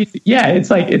not an easy, yeah. It's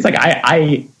like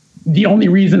I the only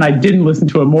reason I didn't listen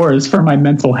to Amore is for my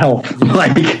mental health.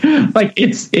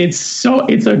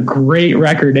 It's a great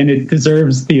record and it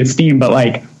deserves the esteem, but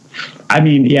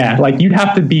you'd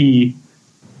have to be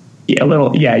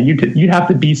you'd have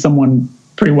to be someone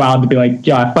pretty wild to be like,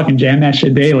 yeah, I fucking jam that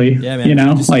shit daily. Yeah,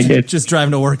 man. Just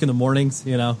driving to work in the mornings,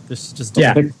 just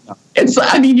yeah.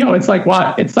 It's like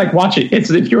watch it. It's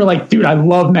if you're like, dude, I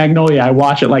love Magnolia. I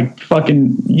watch it like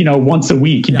fucking, once a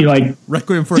week. You'd be like,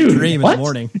 Requiem for a Dream in the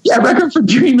morning. Yeah, Requiem for a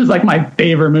Dream is like my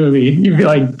favorite movie. You'd be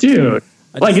like, dude,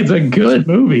 it's a good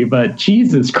movie, but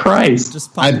Jesus Christ.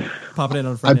 Just pop it in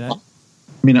on Friday night.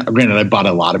 Granted, I bought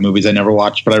a lot of movies I never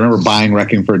watched, but I remember buying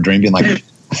Requiem for a Dream, being like, I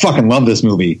fucking love this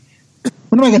movie.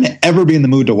 When am I going to ever be in the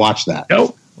mood to watch that?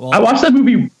 Nope. Well, I watched that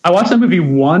movie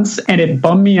once, and it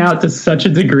bummed me out to such a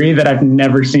degree that I've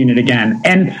never seen it again.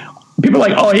 And people are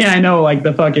like, "Oh yeah, I know, like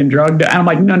the fucking drug." And I'm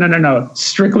like, no,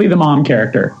 strictly the mom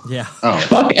character. Yeah. Oh.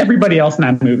 Fuck everybody else in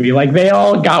that movie. Like they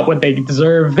all got what they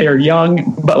deserve. They're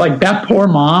young, but like that poor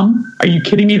mom. Are you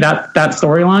kidding me? That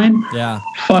storyline. Yeah.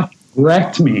 Fuck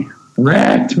wrecked me.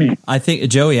 I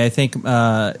think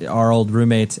our old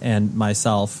roommate and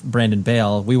myself, Brandon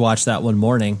Bale, we watched that one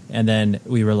morning, and then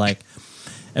we were like,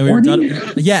 and we were done.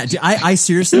 Yeah, I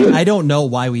seriously, I don't know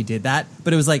why we did that,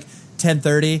 but it was like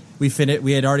 10:30. We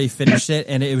had already finished it,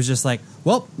 and it was just like,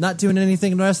 well, not doing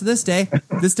anything the rest of this day.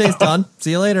 This day's done.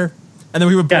 See you later. And then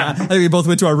we would. I think we both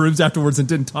went to our rooms afterwards and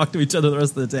didn't talk to each other the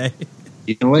rest of the day.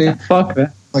 You know what? Fuck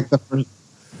that. Like the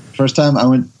first time I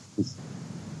went.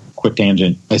 Quick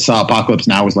tangent. I saw Apocalypse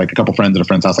Now with like a couple friends at a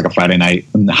friend's house like a Friday night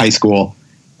in high school.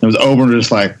 It was over and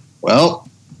just like, well,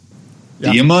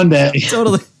 see you Monday.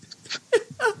 Totally.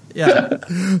 Yeah.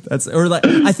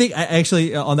 I think I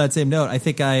actually, on that same note, I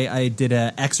think I did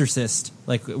a Exorcist,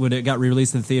 like when it got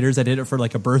released in theaters, I did it for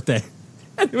like a birthday.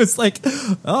 And it was like,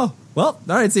 oh, well,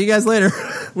 all right, see you guys later.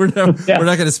 We're not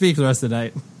going to speak the rest of the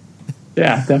night.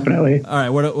 Yeah, definitely. All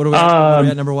right, what are we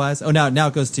at number wise? Oh, now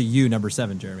it goes to you, number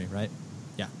 7, Jeremy, right?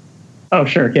 Oh,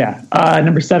 sure, yeah.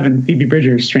 Number 7, Phoebe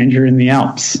Bridgers, Stranger in the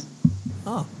Alps.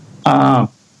 Oh. I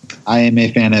am a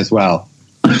fan as well.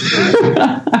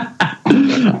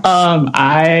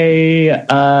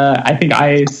 I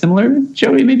think similar to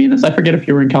Joey maybe in this. I forget if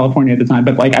you were in California at the time,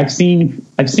 but like I've seen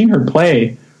her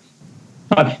play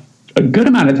a good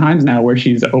amount of times now where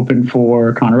she's open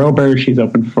for Conor Oberst, she's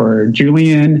open for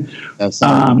Julian. That's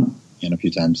and a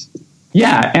few times.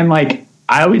 Yeah, and like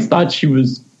I always thought she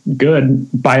was good,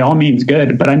 by all means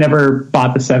good, but I never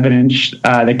bought the 7-inch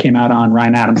that came out on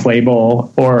Ryan Adams'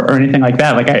 label or anything like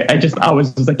that. Like I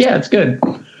was like, yeah, it's good.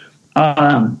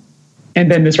 And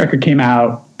then this record came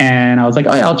out and I was like,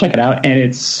 oh yeah, I'll check it out. And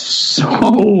it's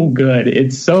so good.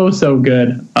 It's so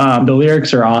good. The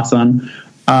lyrics are awesome.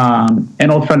 An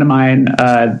old friend of mine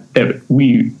that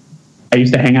I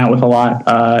used to hang out with a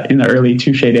lot in the early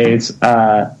Touche days,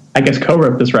 I guess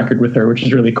co-wrote this record with her, which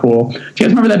is really cool. Do you guys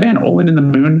remember that band, Olin in the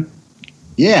Moon?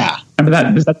 Yeah. Remember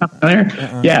that? Does that sound familiar?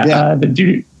 Yeah. The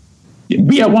dude,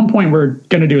 we at one point were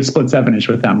going to do a split 7-inch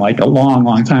with them, like a long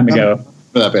time ago.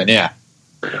 For that band, yeah.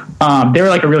 They were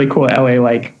like a really cool LA,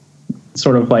 like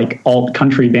sort of like alt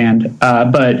country band.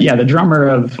 But yeah, the drummer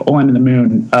of Olin in the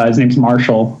Moon, his name's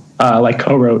Marshall. Like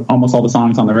co-wrote almost all the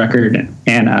songs on the record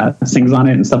and sings on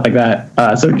it and stuff like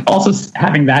that. So also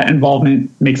having that involvement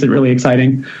makes it really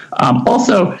exciting.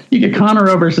 Also, you get Conor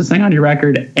Oberst to sing on your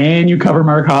record and you cover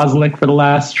Mark Hoslick for the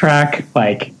last track.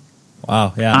 Like,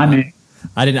 wow, yeah, I'm in.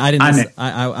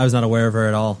 I was not aware of her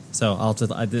at all. So I'll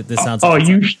just. This sounds.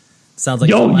 Sounds like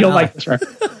you'll like this record.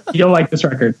 You'll like this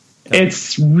record. Okay.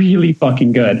 It's really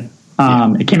fucking good.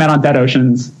 It came out on Dead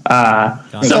Oceans.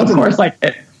 So of course, like,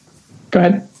 go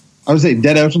ahead. I would say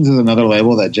Dead Oceans is another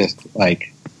label that just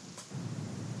like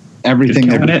everything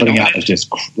they're putting out is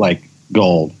just like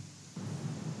gold.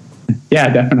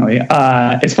 Yeah, definitely.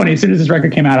 It's funny. As soon as this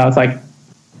record came out, I was like,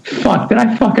 fuck, did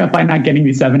I fuck up by not getting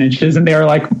these 7 inches? And they were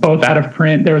like both out of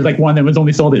print. There was like one that was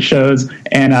only sold at shows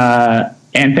and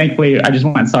And thankfully, I just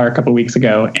went and saw her a couple weeks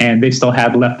ago, and they still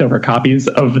had leftover copies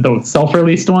of the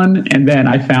self-released one. And then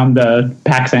I found the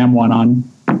Paxam one on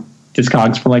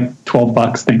Discogs for like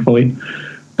 $12, thankfully.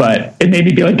 But it made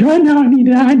me be like, oh, no,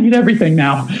 I need everything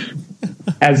now.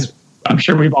 As I'm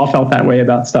sure we've all felt that way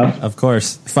about stuff. Of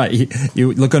course.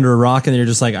 You look under a rock and you're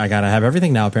just like, I gotta have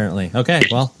everything now, apparently. Okay,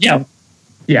 well.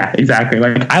 Yeah, exactly.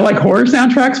 Like, I like horror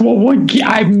soundtracks. Well,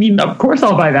 I mean, of course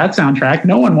I'll buy that soundtrack.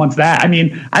 No one wants that. I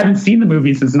mean, I haven't seen the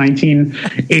movie since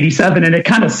 1987, and it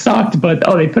kind of sucked, but,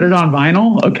 they put it on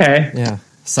vinyl? Okay. Yeah.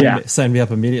 Sign me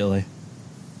up immediately.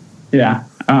 Yeah.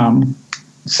 Do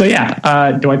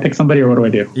I pick somebody or what do I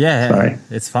do? Yeah. Sorry.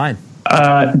 It's fine.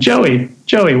 Joey,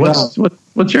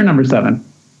 what's your number 7?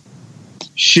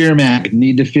 Sheermack,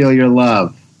 Need to Feel Your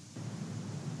Love.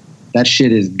 That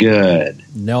shit is good.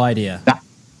 No idea.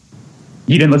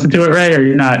 You didn't listen to it, Ray, or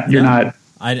you're not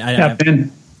I tapped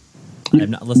in?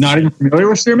 I'm not listening. Not even familiar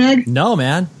with Sheermack? No,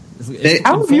 man.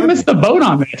 How have you missed the boat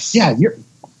on this? Yeah,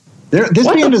 this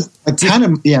band is like kind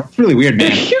of it's really weird, They're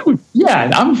man. huge.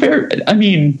 Yeah, I'm fair. I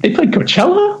mean, they played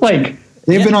Coachella. Like,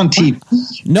 They've been on TV.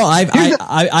 No,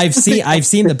 I've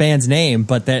seen the band's name,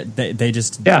 but they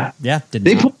just did not.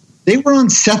 They were on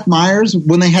Seth Meyers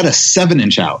when they had a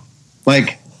 7-inch out.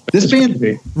 Like this band,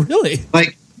 really?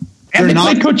 Like and they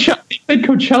played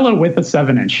Coachella with a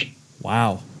 7-inch.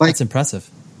 Wow, like, that's impressive.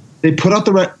 They put out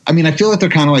I feel like they're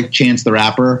kind of like Chance the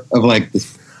Rapper of like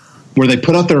this, where they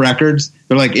put out their records.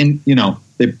 They're like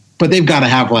but they've got to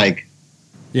have like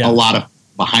a lot of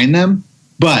behind them.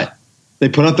 But they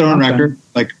put out their own record.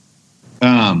 Like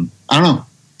I don't know,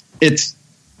 it's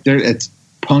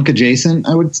punk adjacent.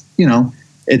 I would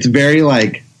it's very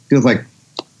like feels like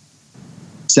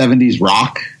 70s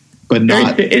rock, but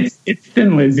not. It's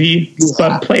Thin Lizzy,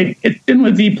 but it's Thin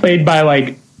Lizzy played by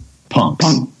like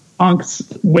punks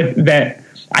with that.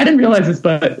 I didn't realize this,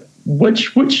 but what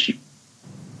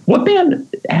band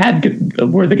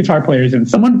were the guitar players in?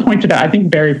 Someone pointed out. I think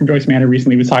Barry from Joyce Manor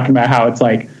recently was talking about how it's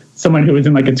like someone who was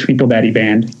in like a Twinkle Daddy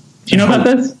band. Do you know about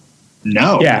this?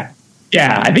 No. Yeah.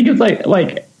 I think it's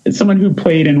like someone who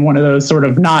played in one of those sort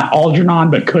of not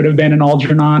Algernon, but could have been an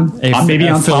Algernon, maybe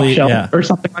on Philly, Top Shelf or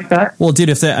something like that. Well, dude,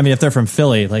 if they're from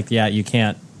Philly, like, you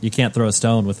can't throw a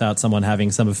stone without someone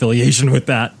having some affiliation with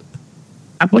that.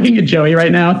 I'm looking at Joey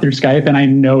right now through Skype, and I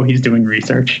know he's doing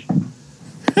research.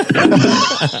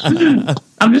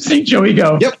 I'm just seeing Joey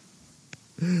go. Yep.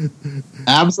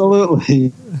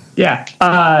 Absolutely. Yeah.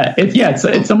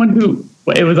 It's someone who.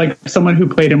 It was like someone who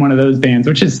played in one of those bands,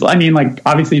 which is, I mean, like,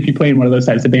 obviously if you play in one of those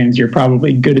types of bands, you're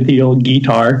probably good at the old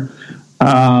guitar.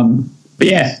 But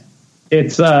yeah,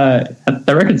 it's, the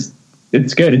record's,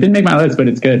 it's good. It didn't make my list, but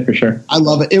it's good for sure. I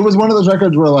love it. It was one of those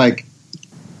records where like,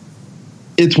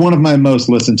 it's one of my most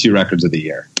listened to records of the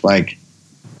year. Like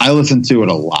I listen to it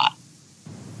a lot.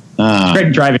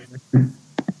 Great driving.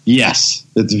 Yes.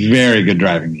 It's very good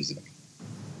driving music.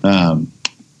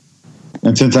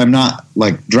 And since I'm not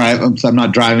I'm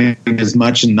not driving as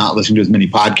much and not listening to as many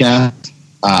podcasts,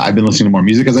 I've been listening to more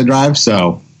music as I drive.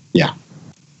 So yeah,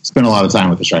 spend a lot of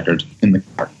time with this record in the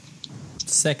car.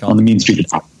 Sick. On the mean street.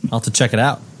 I'll have to check it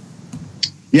out.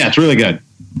 Yeah, it's really good.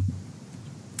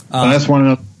 I just want to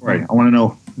know the story. I want to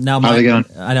know how they get on.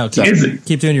 I know.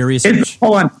 Keep doing your research.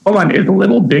 Hold on. Is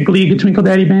Little Big League a Twinkle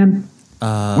Daddy band?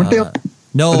 Weren't they?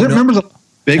 No. Was it members of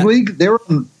Big League? They were.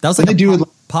 That was like a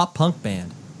pop punk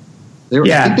band. They were,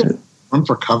 I think they were on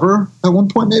for cover at one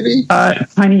point, maybe.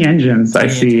 Tiny Engines, I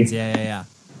see. Engines, yeah.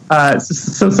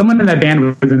 So someone in that band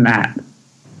was in that.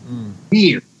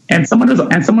 Weird. And someone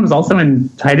was also in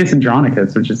Titus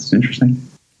Andronicus, which is interesting.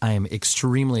 I am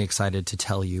extremely excited to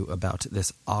tell you about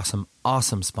this awesome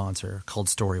sponsor called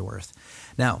Storyworth.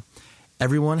 Now,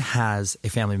 everyone has a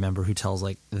family member who tells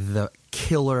like the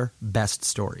killer best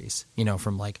stories,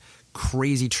 from like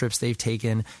crazy trips they've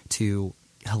taken to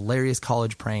hilarious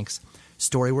college pranks.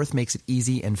 Storyworth makes it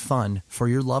easy and fun for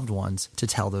your loved ones to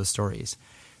tell those stories.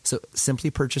 So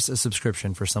simply purchase a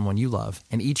subscription for someone you love,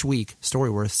 and each week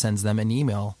Storyworth sends them an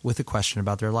email with a question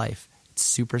about their life. It's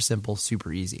super simple,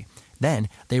 super easy. Then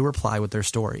they reply with their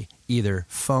story, either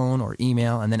phone or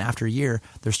email, and then after a year,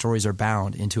 their stories are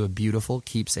bound into a beautiful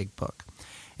keepsake book.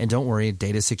 And don't worry,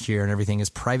 data is secure and everything is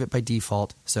private by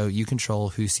default, so you control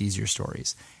who sees your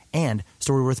stories. And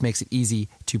Storyworth makes it easy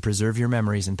to preserve your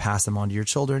memories and pass them on to your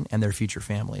children and their future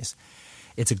families.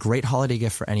 It's a great holiday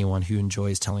gift for anyone who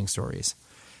enjoys telling stories.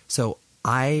 So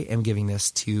I am giving this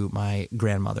to my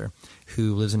grandmother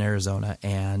who lives in Arizona,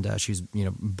 and she's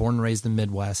born and raised in the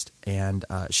Midwest, and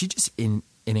she just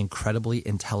an incredibly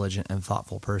intelligent and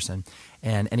thoughtful person.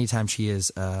 And anytime she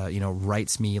is,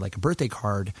 writes me like a birthday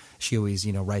card, she always,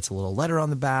 writes a little letter on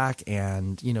the back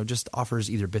and, just offers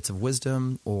either bits of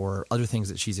wisdom or other things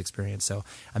that she's experienced. So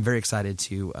I'm very excited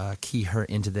to key her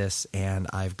into this, and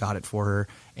I've got it for her,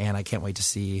 and I can't wait to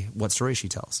see what story she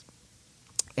tells.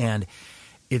 And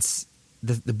it's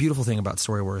the beautiful thing about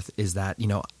Storyworth is that,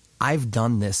 I've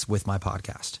done this with my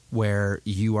podcast where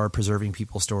you are preserving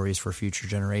people's stories for future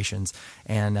generations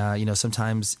and,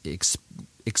 sometimes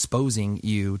exposing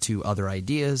you to other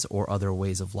ideas or other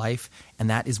ways of life.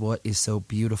 And that is what is so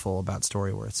beautiful about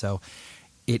Storyworth. So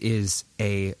it is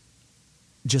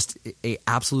just a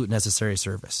absolute necessary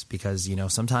service because,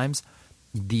 sometimes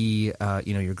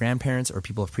your grandparents or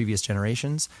people of previous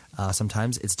generations,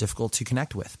 sometimes it's difficult to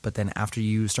connect with. But then after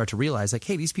you start to realize like,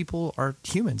 hey, these people are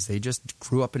humans. They just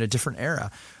grew up in a different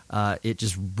era. It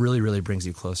just really, really brings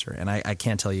you closer. And I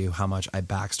can't tell you how much I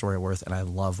back Storyworth and I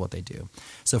love what they do.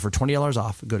 So for $20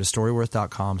 off, go to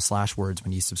storyworth.com/words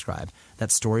when you subscribe.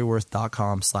 That's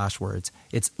storyworth.com/words.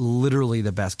 It's literally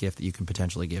the best gift that you can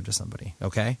potentially give to somebody.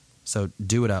 Okay? So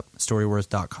do it up,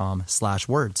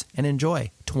 storyworth.com/words, and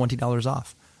enjoy $20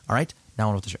 off. All right, now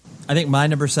on with the show. I think my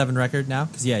number 7 record now,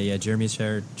 because Jeremy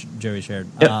shared, Joey shared.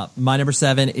 Yep. My number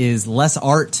 7 is Less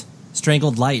Art,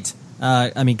 Strangled Light.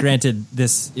 Granted,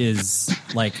 this is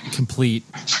like complete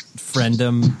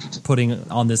friendom putting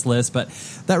on this list, but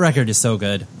that record is so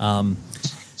good.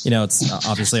 It's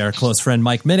obviously our close friend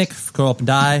Mike Minnick, Grow Up and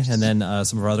Die, and then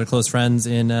some of our other close friends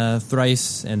in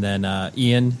Thrice, and then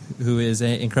Ian, who is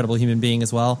an incredible human being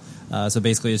as well. So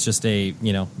basically, it's just a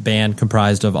band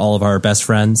comprised of all of our best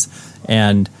friends,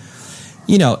 and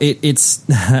it's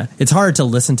it's hard to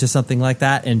listen to something like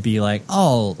that and be like,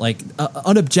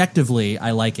 unobjectively,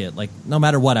 I like it. Like no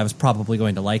matter what, I was probably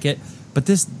going to like it. But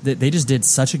they just did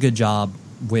such a good job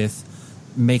with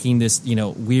making this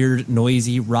weird,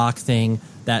 noisy rock thing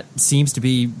that seems to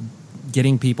be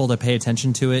getting people to pay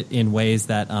attention to it in ways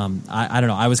that I don't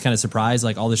know. I was kind of surprised.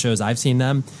 Like all the shows I've seen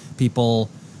them, people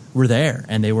were there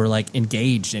and they were like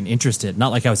engaged and interested.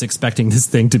 Not like I was expecting this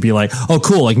thing to be like, oh,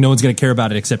 cool. Like no one's going to care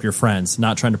about it except your friends.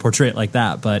 Not trying to portray it like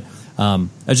that, but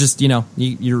it's just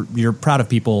you're proud of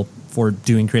people for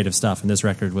doing creative stuff, and this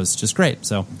record was just great.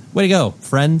 So way to go,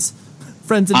 friends.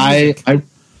 In music.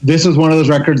 This is one of those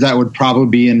records that would probably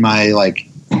be in my like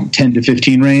 10 to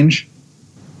 15 range.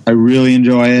 I really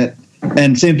enjoy it.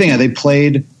 And same thing, they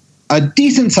played a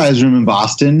decent sized room in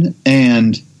Boston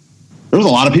and there was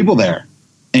a lot of people there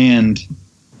and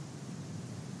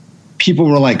people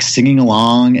were like singing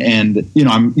along and,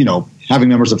 I'm, having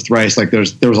members of Thrice, like there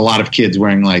was a lot of kids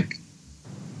wearing like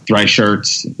Thrice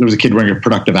shirts. There was a kid wearing a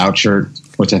Productive Out shirt,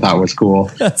 which I thought was cool.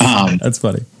 That's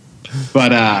funny.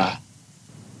 But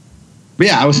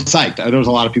yeah, I was psyched. There was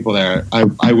a lot of people there.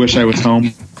 I wish I was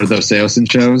home for those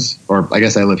Seosin shows, or I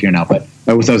guess I live here now, but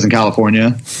I wish I was in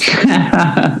California.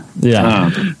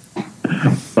 Yeah.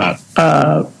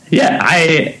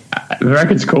 The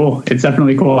record's cool. It's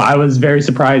definitely cool. I was very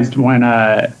surprised when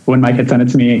Mike had sent it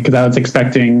to me because I was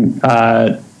expecting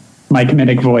Mike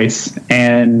Minnick voice,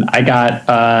 and I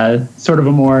got sort of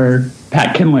a more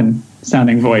Pat Kinlan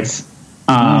sounding voice,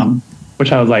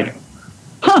 which I was like,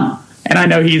 huh. And I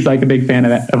know he's like a big fan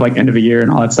of like End of a Year and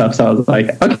all that stuff. So I was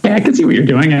like, okay, I can see what you're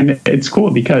doing. And it's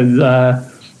cool because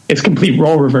it's complete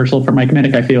role reversal for Mike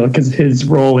Minnick, I feel, because his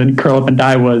role in Curl Up and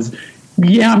Die was,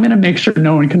 I'm going to make sure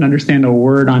no one can understand a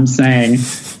word I'm saying.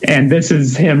 And this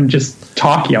is him just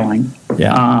talk yelling.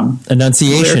 Yeah.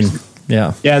 Enunciation.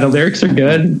 Yeah, the lyrics are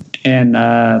good. And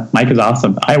Mike is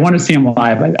awesome. I want to see him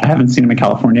live. I haven't seen him in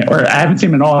California, or I haven't seen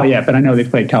him at all yet, but I know they've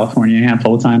played California a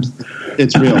handful of times.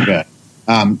 It's real good.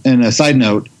 And a side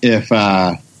note, if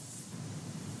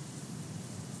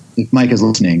Mike is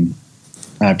listening,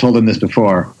 I've told him this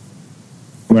before,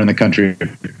 we're in the country,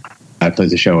 I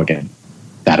plays a show again.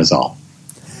 That is all.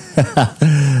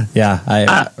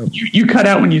 Yeah. You cut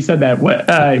out when you said that.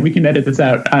 What? We can edit this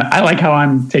out. I like how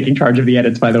I'm taking charge of the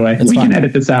edits, by the way. We can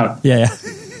edit this out. Yeah.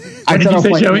 What did you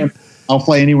say, Joey? I'll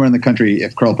play anywhere in the country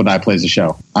if Curl Up and I plays a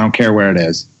show. I don't care where it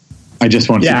is. I just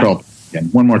want to see Curl Up again.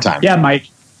 One more time. Yeah, Mike,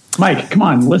 come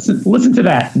on, listen to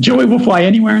that. Joey will fly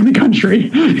anywhere in the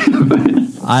country.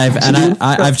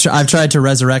 I've tried to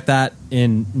resurrect that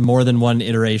in more than one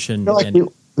iteration.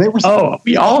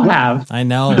 We all have. I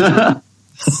know.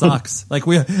 Sucks. Like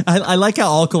I like how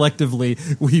all collectively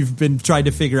we've been trying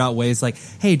to figure out ways like,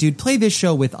 hey, dude, play this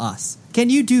show with us. Can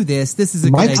you do this? This is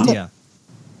a good idea.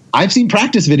 I've seen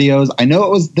practice videos. I know it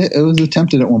was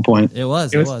attempted at one point. It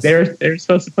was. They're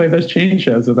supposed to play those chain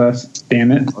shows with us.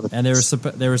 Damn it! And they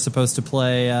were supposed to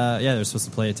play. They were supposed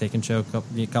to play a Taken show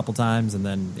a couple times, and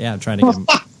then trying to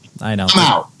I know. I'm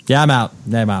out. Yeah,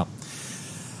 I'm out.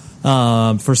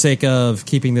 For sake of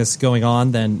keeping this going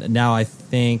on, then now I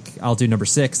think I'll do number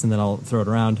 6, and then I'll throw it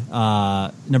around.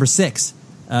 Number 6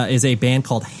 is a band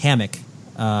called Hammock.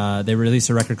 They released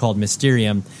a record called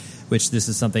Mysterium, which this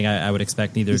is something I would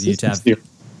expect neither of you to have. Mysterious.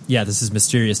 Yeah, this is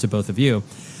mysterious to both of you.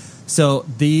 So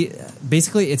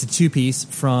basically it's a 2-piece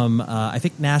from I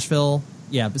think Nashville,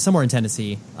 but somewhere in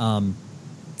Tennessee.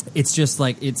 It's just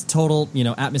like it's total,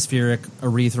 atmospheric,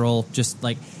 ethereal, just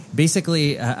like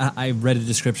basically. I read a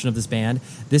description of this band.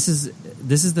 This is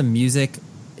the music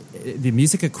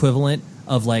equivalent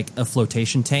of like a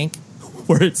flotation tank,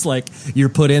 where it's like you're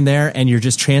put in there and you're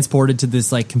just transported to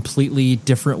this like completely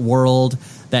different world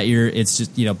it's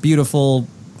just, beautiful,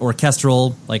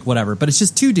 orchestral, like whatever. But it's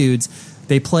just 2 dudes.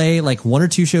 They play like 1 or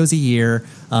 2 shows a year.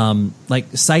 Like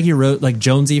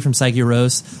Jonesy from Psyche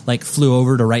Rose, like flew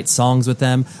over to write songs with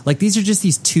them. Like these are just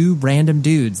these 2 random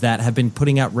dudes that have been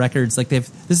putting out records. Like this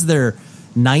is their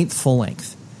 9th full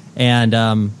length, and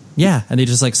and they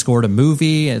just like scored a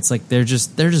movie. It's like they're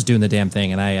just doing the damn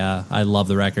thing, and I love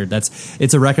the record.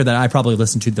 It's a record that I probably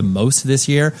listened to the most this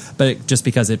year, but just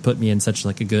because it put me in such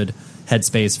like a good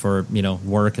headspace for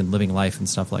work and living life and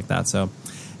stuff like that. So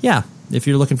yeah. If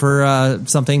you're looking for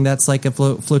something that's like a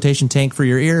flotation tank for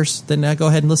your ears, then go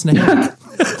ahead and listen to Hammock.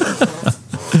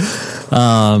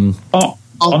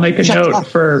 I'll make a note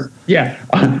for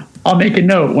I'll make a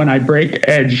note when I break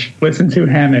edge. Listen to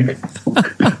Hammock.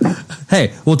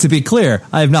 Hey, well, to be clear,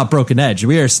 I have not broken edge.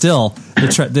 We are still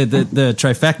the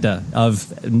trifecta of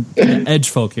edge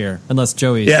folk here, unless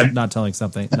Joey's not telling us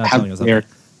something.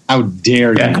 How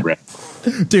dare you, Rick?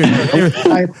 Dude,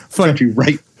 right.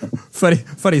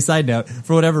 Funny side note.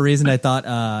 For whatever reason, I thought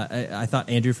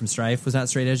Andrew from Strife was not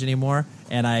straight edge anymore,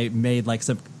 and I made like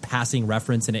some passing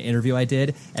reference in an interview I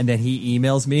did, and then he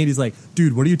emails me and he's like,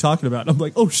 "Dude, what are you talking about?" And I'm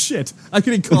like, "Oh shit, I'm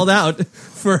getting called out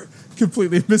for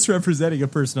completely misrepresenting a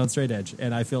person on straight edge,"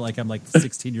 and I feel like I'm like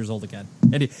 16 years old again.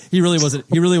 And he really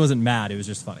wasn't mad. It was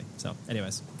just funny. So,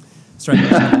 anyways, straight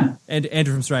edge. And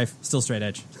Andrew from Strife still straight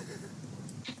edge.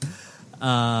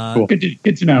 Cool.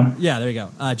 Good to know. Yeah, there you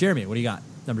go. Jeremy, what do you got?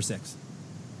 Number 6.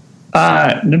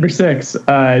 Number 6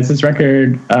 is this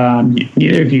record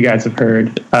neither of you guys have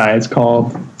heard. It's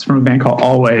from a band called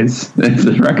Always. It's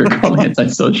a record called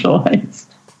Antisocialize.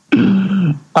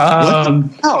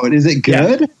 Is it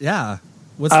good? Yeah.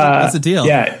 What's the deal?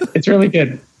 Yeah, it's really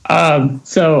good.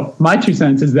 So my 2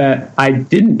 cents is that I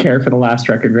didn't care for the last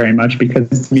record very much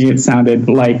because to me it sounded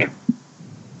like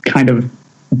kind of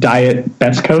diet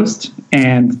Best Coast,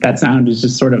 and that sound is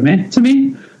just sort of meh to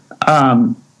me.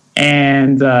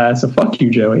 So fuck you,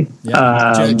 Joey.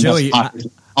 Yeah. Joey,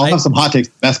 I'll have some hot takes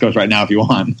Best Coast right now if you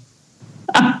want.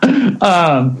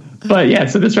 But yeah,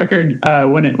 so this record,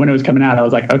 when it was coming out, I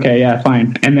was like, okay, yeah,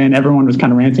 fine. And then everyone was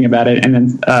kind of ranting about it. And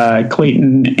then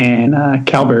Clayton and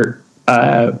Calbert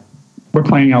were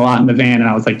playing a lot in the van, and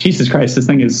I was like, Jesus Christ, this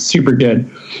thing is super good.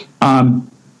 And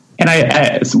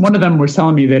one of them was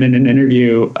telling me that in an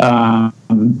interview,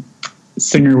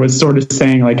 singer was sort of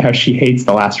saying like how she hates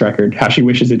the last record, how she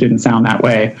wishes it didn't sound that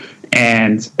way,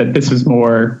 and that this was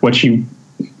more what she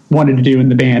wanted to do in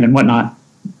the band and whatnot.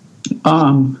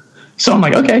 So I'm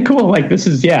like, okay, cool. Like this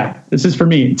is for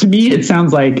me. To me, it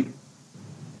sounds like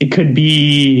it could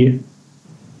be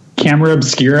Camera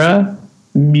Obscura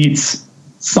meets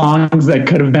songs that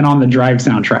could have been on the Drive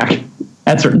soundtrack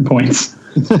at certain points.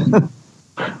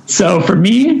 So for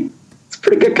me, it's a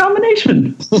pretty good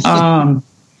combination.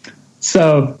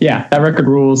 So yeah, that record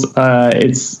rules.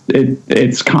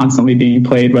 It's constantly being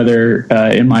played, whether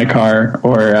in my car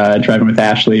or driving with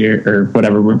Ashley or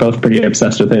whatever. We're both pretty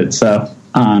obsessed with it. So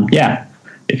yeah,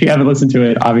 if you haven't listened to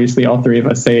it, obviously all 3 of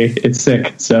us say it's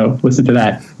sick. So listen to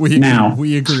that now.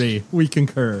 We agree. We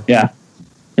concur. Yeah.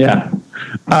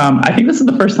 I think this is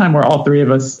the first time where all 3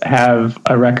 of us have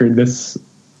a record this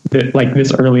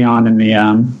early on in the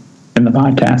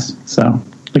podcast. So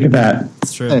look at that.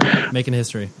 It's true. Making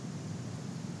history.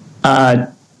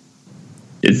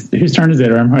 Whose turn is it,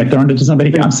 or am I throwing it to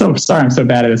somebody? I'm so sorry. I'm so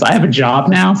bad at this. I have a job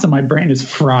now, so my brain is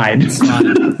fried.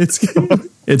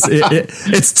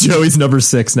 It's Joey's number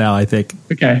 6 now, I think.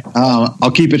 Okay. I'll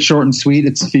keep it short and sweet.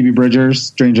 It's Phoebe Bridgers,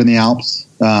 "Stranger in the Alps."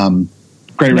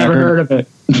 Great Never record. heard of it.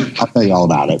 I'll tell you all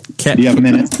about it. Do you have a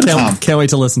minute? Can't wait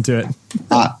to listen to it.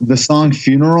 The song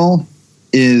 "Funeral"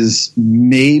 is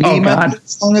maybe my favorite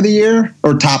song of the year,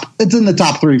 or top. It's in the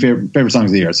top 3 favorite songs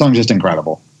of the year. The song's just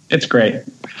incredible. It's great.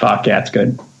 Fuck yeah, it's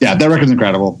good. Yeah, that record's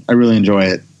incredible. I really enjoy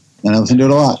it, and I listen to it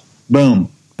a lot. Boom.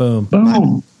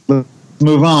 Let's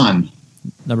move on.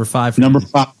 Number 5. Number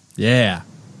 5. Yeah.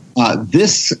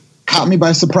 This caught me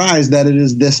by surprise that it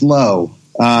is this low.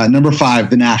 Number 5,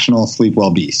 The National, Sleep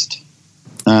Well Beast.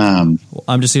 I'm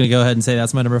just going to go ahead and say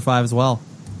that's my number 5 as well.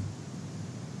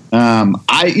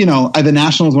 The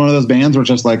National is one of those bands where it's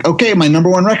just like, okay, my number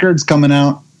 1 record's coming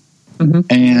out. Mm-hmm.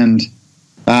 And,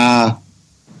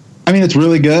 it's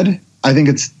really good. I think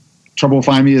Trouble Will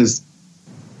Find Me is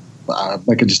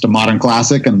just a modern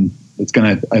classic, and it's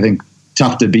going to, I think,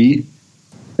 tough to beat.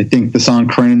 I think the song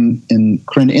Corinne in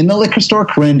the Liquor Store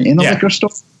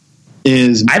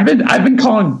is. I've been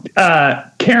calling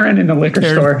Karen in the liquor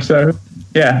store, so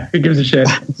yeah, who gives a shit?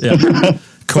 Yeah.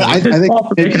 Cool. I think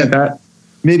making it that.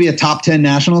 Maybe a top 10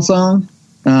 national song.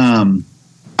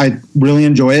 I really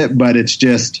enjoy it, but it's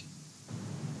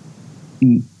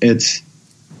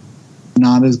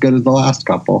not as good as the last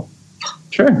couple.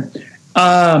 Sure. You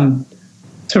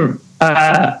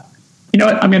know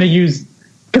what? I'm going to use,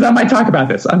 because I might talk about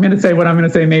this. I'm going to say what I'm going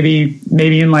to say maybe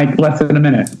in like less than a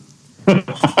minute.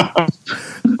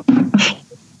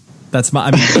 That's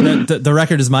the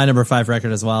record is my number 5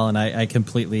 record as well, and I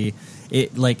completely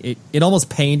it almost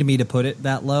pained me to put it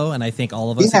that low, and I think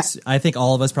all of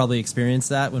us probably experienced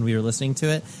that when we were listening to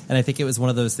it, and I think it was one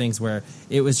of those things where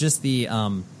it was just the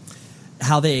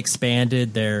how they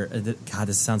expanded their God,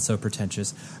 this sounds so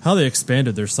pretentious, how they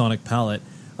expanded their sonic palette,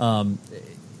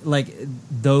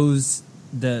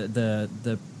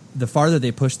 the farther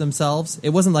they pushed themselves. It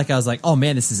wasn't like I was like, oh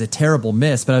man, this is a terrible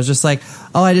miss, but I was just like,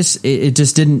 oh, it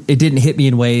didn't hit me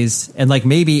in ways. And like,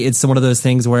 maybe it's one of those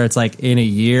things where it's like in a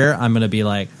year, I'm going to be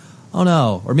like, oh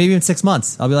no, or maybe in 6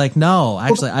 months, I'll be like, no,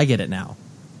 actually I get it now.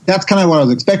 That's kind of what I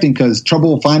was expecting, because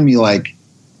Trouble Will Find Me, like,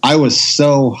 I was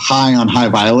so high on High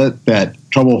Violet that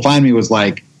Trouble Will Find Me was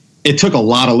like, it took a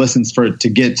lot of listens for it to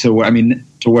get to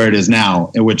where it is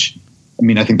now, in which,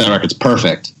 I think that record's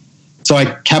perfect. So I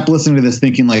kept listening to this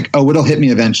thinking like, oh, it'll hit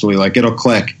me eventually. Like, it'll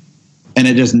click. And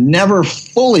it just never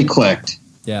fully clicked.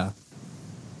 Yeah.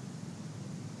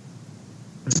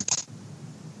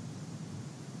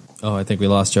 Oh, I think we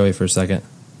lost Joey for a second.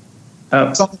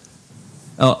 Oh,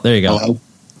 there you go. Hello?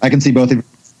 I can see both of you.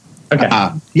 Okay.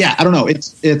 Yeah, I don't know.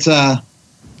 It's good.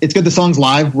 The songs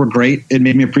live were great. It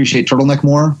made me appreciate Turtleneck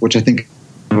more, which I think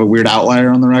is a weird outlier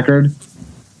on the record.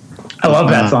 I love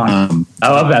that song.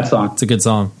 It's a good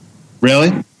song.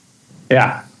 Really?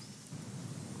 Yeah.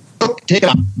 Take it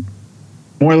off.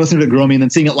 The more I listened to it, grew on me, and then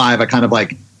seeing it live, I kind of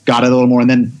like got it a little more. And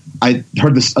then I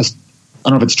heard this. I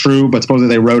don't know if it's true, but supposedly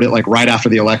they wrote it like right after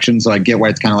the election, so I get why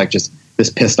it's kind of like just this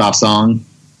pissed off song.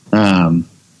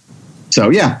 So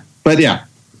yeah, but yeah,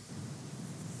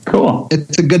 cool.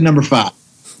 It's a good number 5.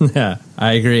 Yeah,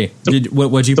 I agree.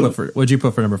 What'd you put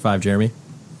for number 5, Jeremy?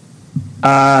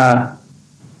 My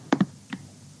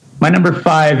number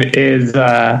 5 is,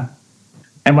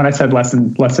 and when I said less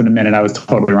than a minute, I was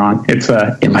totally wrong.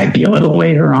 It might be a little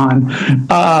later on.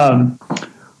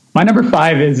 My number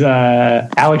 5 is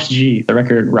Alex G, the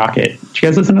record Rocket. Did you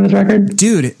guys listen to this record?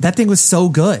 Dude, that thing was so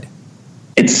good.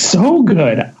 It's so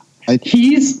good.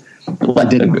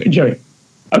 Joey.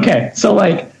 Okay, so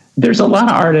like, there's a lot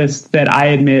of artists that I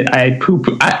admit I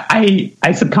poo-poo.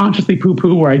 I subconsciously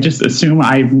poo-poo, where I just assume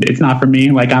it's not for me.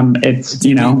 Like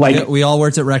we all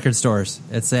worked at record stores.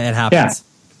 It happens.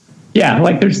 Yeah.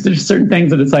 Like there's certain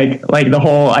things that it's like the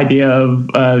whole idea of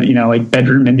like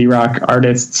bedroom indie rock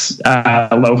artists,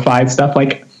 lo-fi stuff.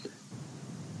 Like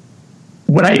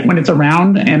when it's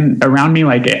around me,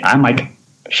 like I'm like,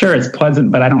 sure, it's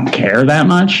pleasant, but I don't care that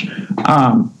much.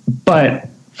 But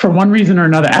for one reason or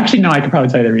another, actually, no, I could probably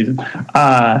tell you the reason.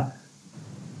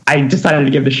 I decided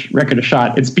to give this record a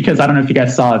shot. It's because I don't know if you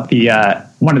guys saw the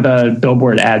one of the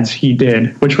Billboard ads he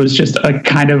did, which was just a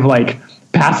kind of like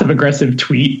passive aggressive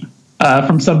tweet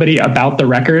from somebody about the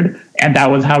record, and that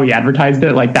was how he advertised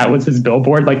it. Like that was his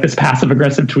billboard, like this passive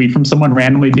aggressive tweet from someone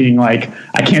randomly being like,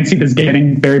 "I can't see this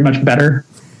getting very much better,"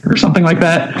 or something like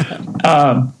that.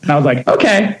 And I was like,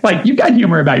 okay, like you've got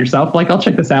humor about yourself. Like I'll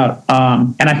check this out.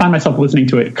 And I find myself listening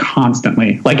to it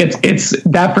constantly. Like it's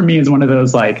that for me is one of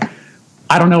those, like,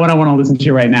 I don't know what I want to listen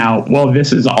to right now. Well,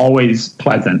 this is always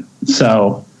pleasant.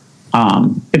 So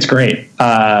it's great.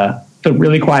 The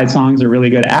really quiet songs are really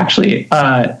good. Actually,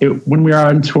 when we were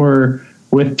on tour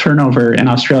with Turnover in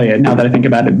Australia, now that I think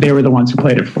about it, they were the ones who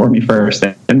played it for me first,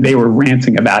 and they were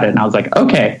ranting about it. And I was like,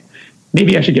 okay,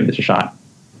 maybe I should give this a shot.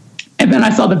 And then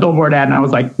I saw the Billboard ad, and I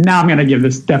was like, now I'm going to give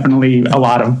this definitely a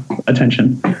lot of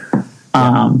attention.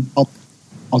 I'll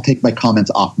take my comments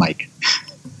off mic.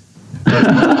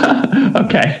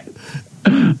 Okay.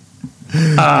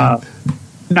 Now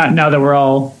that we're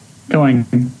all going,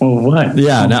 well, what?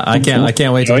 Yeah, no, I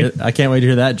can't wait to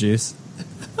hear that juice.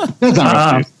 That's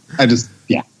not right, juice.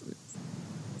 Yeah.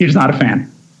 You're just not a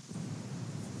fan.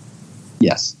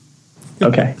 Yes.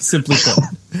 Okay. Simply put.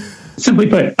 Simply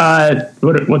put,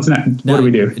 what's next? What do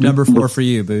we do? Number 4 for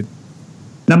you, Boot.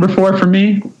 Number 4 for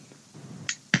me.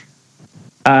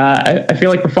 I feel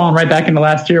like we're falling right back into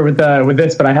last year with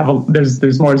this, but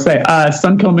there's more to say.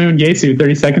 Sun Kill Moon Yesu,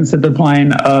 30 Seconds to the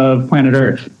Decline of Planet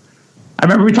Earth. I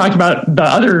remember we talked about the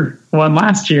other one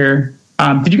last year.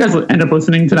 Did you guys end up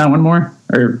listening to that one more?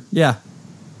 Or Yeah.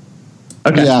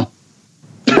 Okay. Yeah.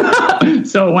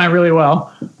 So it went really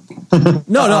well.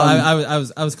 No, I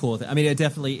was cool with it. I mean,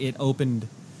 it opened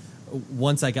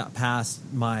once I got past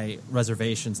my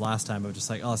reservations last time. I was just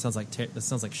like, oh, this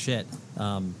sounds like shit.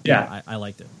 Yeah. I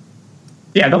liked it.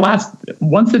 Yeah,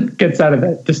 once it gets out of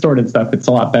the distorted stuff, it's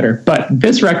a lot better. But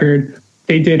this record,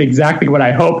 they did exactly what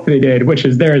I hoped they did, which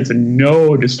is there is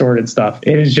no distorted stuff.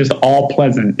 It is just all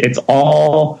pleasant. It's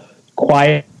all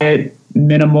quiet,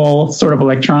 minimal, sort of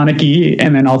electronic-y,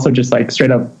 and then also just like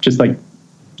straight up, just like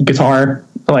guitar,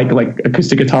 like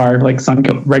acoustic guitar, like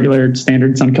regular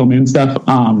standard Sun Kill Moon stuff.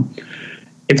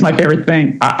 It's my favorite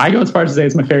thing. I go as far as to say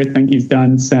it's my favorite thing he's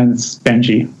done since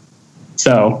Benji.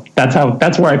 So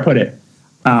that's where I put it.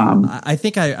 I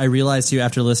think I realized too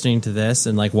after listening to this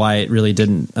and like why it really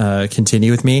didn't continue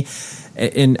with me.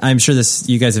 And I'm sure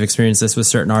you guys have experienced this with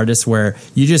certain artists where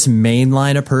you just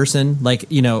mainline a person. Like,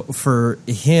 you know, for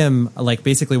him, like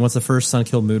basically once the first Sun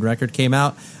Kill Moon record came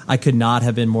out, I could not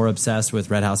have been more obsessed with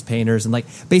Red House Painters and like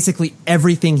basically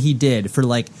everything he did for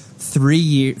like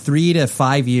 3 to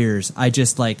 5 years. I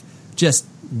just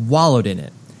wallowed in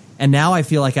it. And now I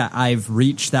feel like I've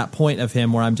reached that point of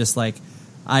him where I'm just like,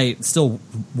 I still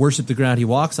worship the ground he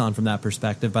walks on from that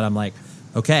perspective, but I'm like,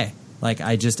 okay, like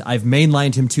I've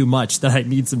mainlined him too much that I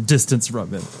need some distance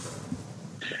from him.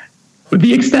 With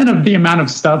the extent of the amount of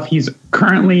stuff he's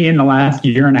currently in the last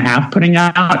year and a half putting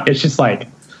out, it's just like,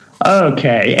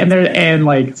 okay. And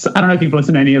like, I don't know if you've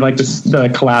listened to any of like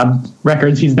the collab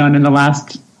records he's done in the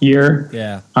last year.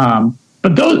 Yeah.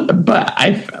 But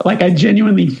I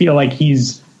genuinely feel like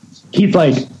he's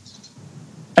like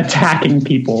attacking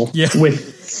people with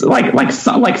like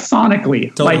sonically,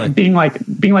 totally. like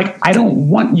being like I don't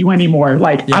want you anymore.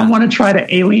 Like I want to try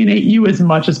to alienate you as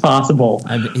much as possible.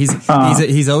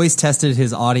 He's always tested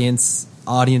his audience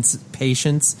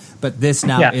patience, but this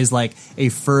now is like a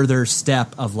further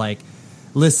step of like,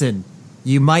 listen,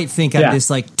 you might think I'm this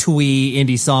like twee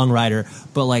indie songwriter,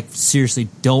 but like seriously,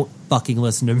 don't fucking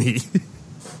listen to me.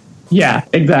 Yeah,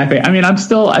 exactly. I mean, I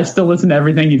still listen to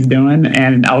everything he's doing,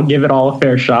 and I'll give it all a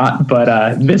fair shot.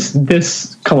 But this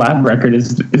collab record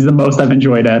is the most I've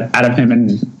enjoyed out of him,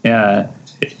 and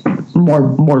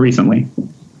more recently.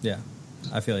 Yeah,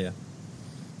 I feel you.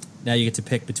 Now you get to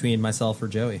pick between myself or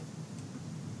Joey.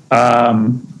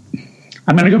 I'm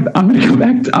gonna go back. I'm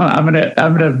gonna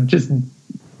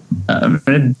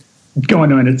go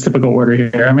into a typical order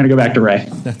here. I'm gonna go back to Ray.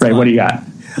 That's Ray, fine. what do you got?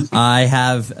 I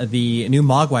have the new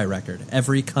Mogwai record,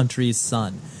 Every Country's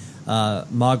Son.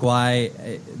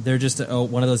 Mogwai, they're just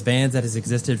one of those bands that has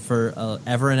existed for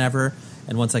ever and ever.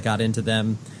 And once I got into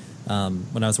them,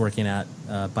 when I was working at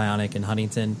Bionic in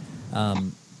Huntington,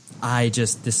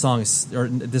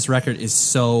 this record is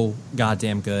so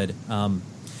goddamn good.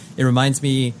 It reminds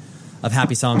me of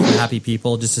Happy Songs for Happy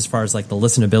People, just as far as like the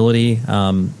listenability.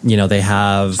 They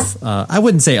have, I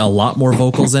wouldn't say a lot more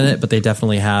vocals in it, but they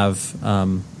definitely have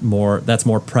that's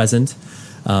more present.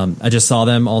 I just saw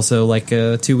them also like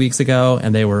 2 weeks ago,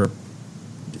 and they were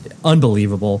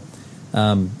unbelievable.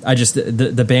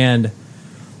 The band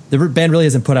really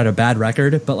hasn't put out a bad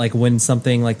record, but like when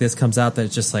something like this comes out, that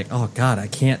it's just like, oh God, I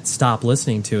can't stop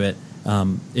listening to it.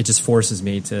 It just forces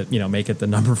me to, make it the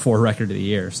number 4 record of the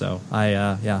year. So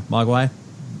Mogwai,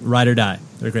 Ride or Die.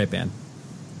 They're a great band.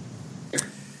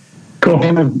 Cool.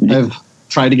 I've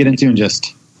tried to get into and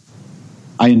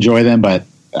I enjoy them, but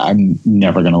I'm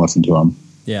never going to listen to them.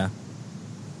 Yeah.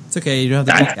 It's okay. You don't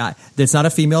have to. It's not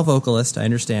a female vocalist. I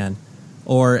understand.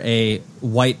 Or a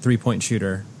white 3-point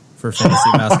shooter for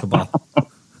fantasy basketball.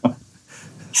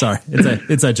 Sorry.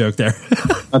 It's a joke there.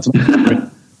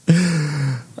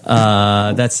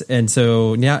 That's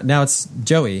so now it's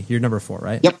Joey. You're number 4,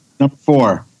 right? Yep, number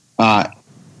 4. Uh-oh.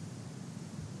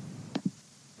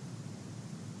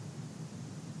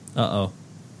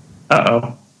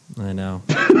 I know.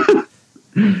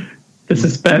 The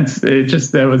suspense,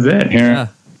 that was it. Here. Yeah.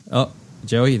 Oh,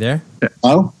 Joey, you there?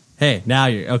 Oh? Hey, now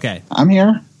you're okay. I'm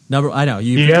here. I know.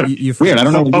 You weird. I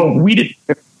don't know. Oh, we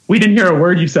didn't hear a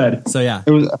word you said. So yeah.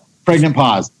 It was a pregnant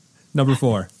pause. Number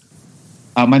 4.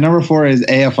 My number 4 is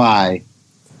AFI,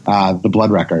 the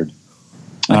Blood record.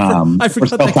 I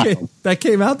forgot that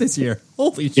came out this year.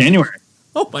 Holy shit. January.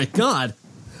 Oh my God.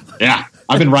 Yeah.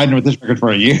 I've been riding with this record for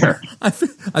a year. I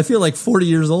feel like 40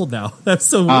 years old now. That's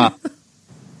so weird.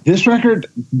 this record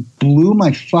blew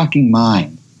my fucking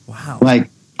mind. Wow. Like,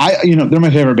 they're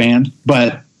my favorite band,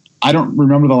 but I don't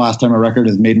remember the last time a record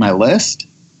has made my list.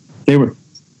 They were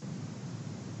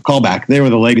callback. They were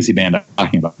the legacy band I'm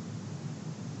talking about.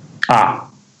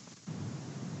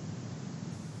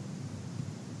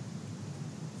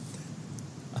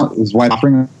 It was White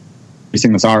Offering, We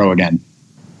Sing the Sorrow Again.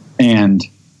 And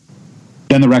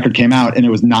then the record came out and it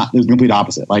was the complete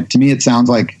opposite. Like, to me, it sounds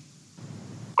like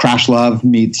Crash Love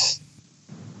meets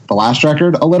the last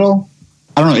record a little.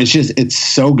 I don't know. It's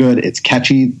so good. It's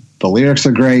catchy. The lyrics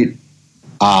are great.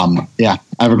 I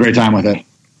have a great time with it.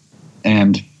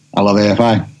 And I love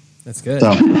AFI. That's good.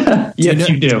 So, Yes,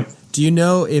 you do. Do you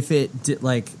know if it did,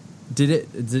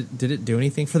 did it do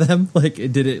anything for them? Like,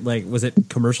 was it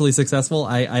commercially successful?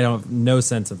 I don't have no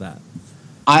sense of that.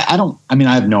 I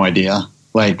have no idea.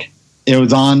 Like, it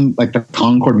was on like the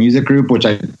Concord Music Group, which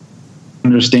I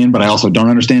understand, but I also don't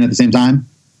understand at the same time.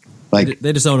 Like,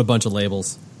 they just own a bunch of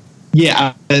labels.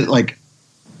 Yeah. It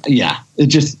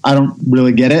just, I don't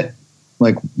really get it,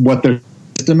 like what their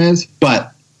system is,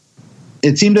 but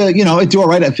it seemed to, it do all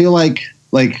right. I feel like,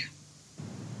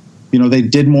 they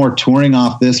did more touring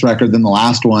off this record than the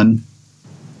last one.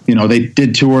 They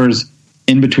did tours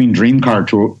in between Dream Car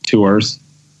tours,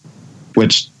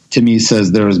 which to me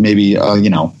says there was maybe, a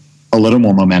little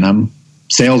more momentum.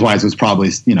 Sales wise was probably,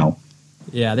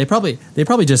 Yeah, they probably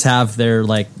just have their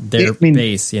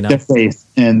base, Their base,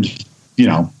 and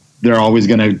they're always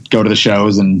going to go to the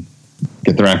shows and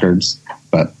get the records.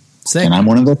 But and I'm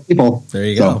one of those people. There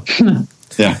you go.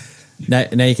 Yeah.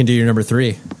 Now you can do your number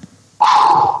 3.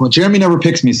 Well, Jeremy never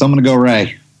picks me, so I'm going to go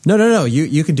Ray. No.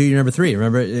 You can do your number 3.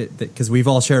 Remember, because we've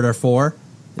all shared our 4.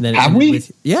 And then have we?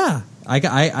 Yeah. I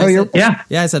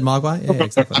said Mogwai. Yeah,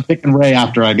 exactly. I'm picking Ray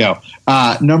after I go.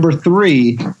 Number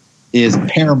 3 is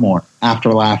Paramore,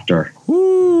 After Laughter.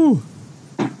 Woo!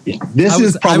 Yeah,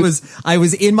 I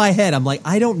was in my head. I'm like,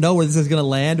 I don't know where this is going to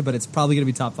land, but it's probably going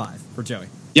to be top 5 for Joey.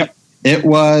 Yep. It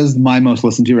was my most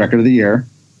listened to record of the year.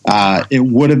 It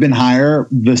would have been higher,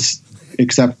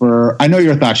 except for, I know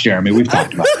your thoughts, Jeremy. We've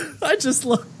talked about it. I just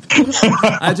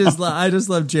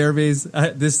love Jeremy's.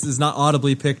 This is not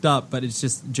audibly picked up, but it's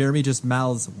just Jeremy just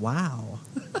mouths, "Wow."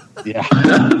 Yeah.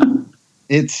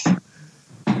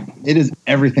 It is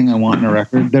everything I want in a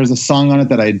record. There's a song on it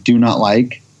that I do not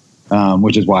like,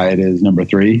 which is why it is number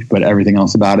 3, but everything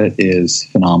else about it is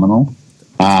phenomenal.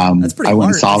 That's pretty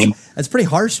harsh. That's pretty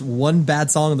harsh. One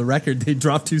bad song on the record, they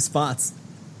drop 2 spots.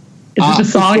 Is it the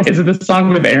song? Is it the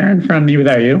song with Aaron from Me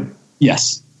Without You?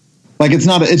 Yes. Like, it's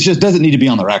not. It just doesn't need to be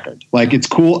on the record. Like, it's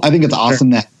cool. I think it's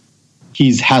awesome that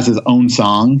he has his own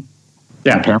song.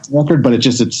 Yeah, on the Paramore record, but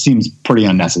it seems pretty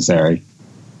unnecessary.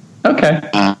 Okay.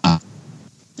 It's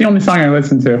the only song I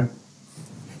listen to.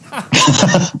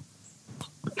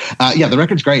 The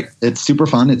record's great. It's super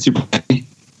fun. It's super happy.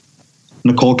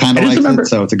 Nicole kind of likes it,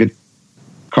 so it's a good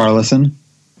car listen.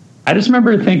 I just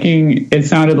remember thinking it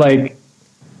sounded like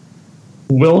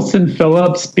Wilson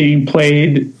Phillips being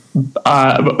played.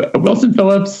 Wilson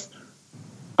Phillips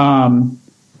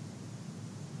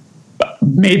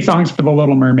made songs for the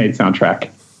Little Mermaid soundtrack.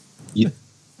 Yeah.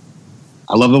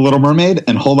 I love the Little Mermaid,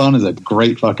 and Hold On is a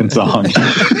great fucking song. Isn't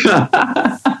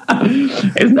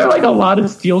there like a lot of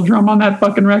steel drum on that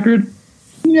fucking record?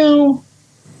 No.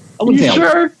 You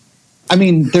sure? I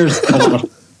mean, there's a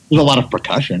lot of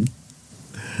percussion.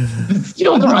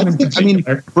 Steel drum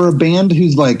for a band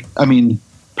who's like,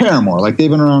 Paramore, like, they've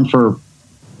been around for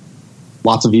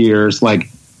lots of years,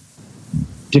 like,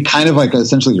 to kind of like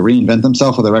essentially reinvent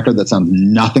themselves with a record that sounds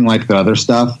nothing like the other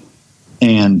stuff,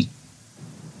 and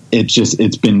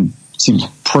seems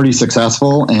pretty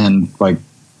successful, and like,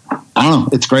 I don't know,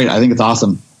 it's great. I think it's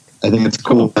awesome. I think it's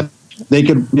cool. They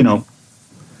could,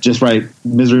 just write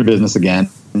Misery Business again.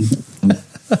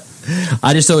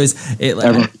 I just always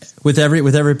with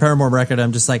every Paramore record,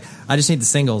 I'm just like, I just need the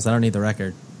singles. I don't need the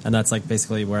record, and that's like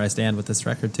basically where I stand with this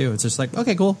record too. It's just like,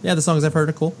 okay, cool, yeah, the songs I've heard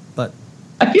are cool, but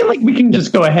I feel like we can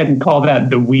just go ahead and call that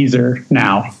the Weezer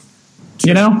now.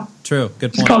 True, good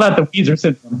point. Just call that the Weezer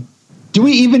syndrome. Do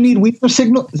we even need Weezer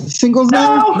singles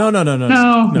now?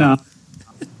 No.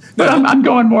 But I'm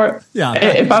going more. Yeah.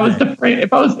 If I was to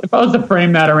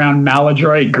frame that around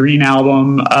Maladroit, Green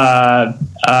Album,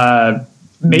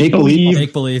 Make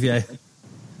Believe, yeah.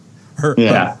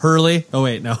 Hurley. Oh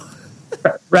wait, no.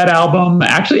 Red Album.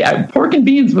 Actually, Pork and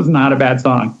Beans was not a bad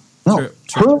song. No, true.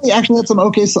 Hurley actually had some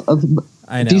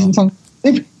decent songs.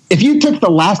 If you took the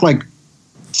last like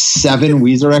 7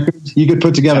 Weezer records, you could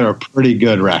put together a pretty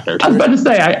good record. I was about to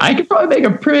say, I could probably make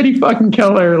a pretty fucking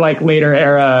killer like later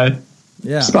era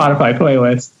Spotify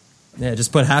playlist. Yeah,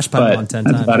 just put Hash Pipe on 10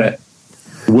 times. That's about it.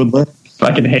 Woodland.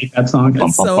 fucking hate that song.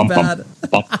 It's so bad.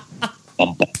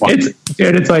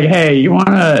 It's like, hey, you want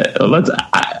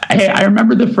to hey, I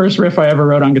remember the first riff I ever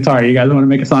wrote on guitar. You guys want to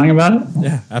make a song about it?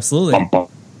 Yeah, absolutely.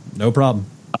 No problem.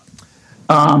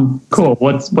 Cool.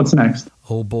 What's next?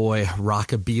 Oh boy,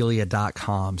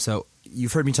 rockabilia.com. So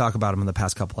you've heard me talk about them in the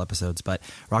past couple episodes, but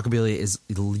Rockabilia is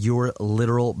your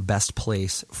literal best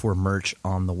place for merch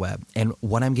on the web. And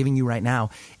what I'm giving you right now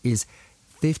is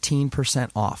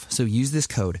 15% off. So use this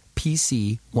code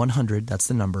PC100, that's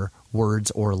the number, words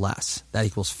or less. That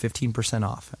equals 15%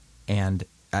 off. And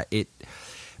it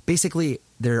basically,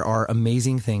 there are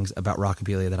amazing things about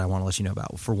Rockabilia that I want to let you know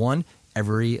about. For one,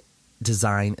 every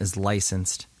design is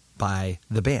licensed by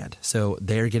the band, so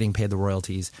they're getting paid the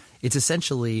royalties. It's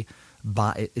essentially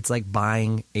it's like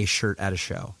buying a shirt at a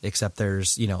show, except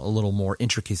there's a little more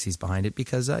intricacies behind it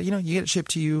because you get it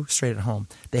shipped to you straight at home.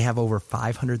 They have over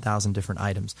 500,000 different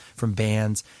items from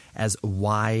bands as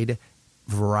wide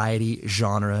variety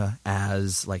genre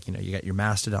as you got your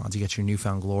Mastodons, you got your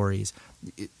Newfound Glories.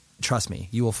 Trust me,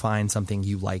 you will find something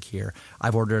you like here.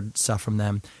 I've ordered stuff from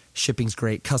them. Shipping's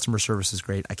great. Customer service is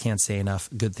great. I can't say enough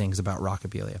good things about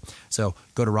Rockabilia. So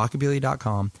go to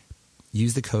rockabilia.com,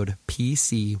 use the code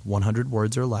PC100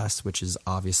 words or less, which is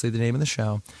obviously the name of the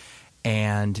show,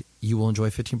 and you will enjoy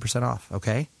 15% off,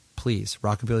 okay? Please,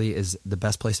 Rockabilia is the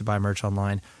best place to buy merch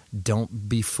online. Don't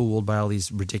be fooled by all these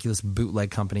ridiculous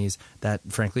bootleg companies that,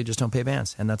 frankly, just don't pay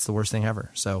bands, and that's the worst thing ever.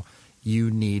 So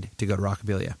you need to go to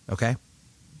Rockabilia, okay?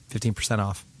 15%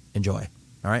 off. Enjoy.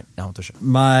 All right, now on the show.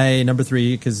 My number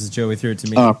 3, because Joey threw it to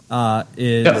me,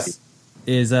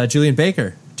 is Julian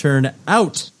Baker. Turn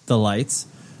out the lights.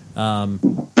 I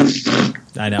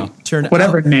know. Turn out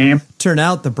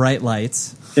the bright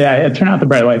lights. Yeah, turn out the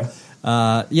bright lights.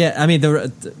 Yeah, I mean,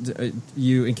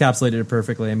 you encapsulated it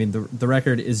perfectly. I mean, the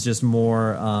record is just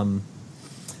more.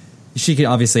 She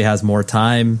obviously has more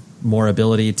time, more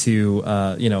ability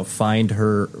to find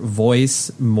her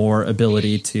voice, more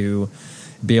ability to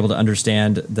be able to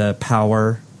understand the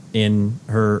power in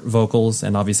her vocals,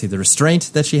 and obviously the restraint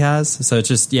that she has. So it's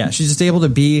just she's just able to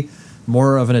be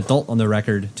more of an adult on the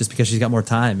record just because she's got more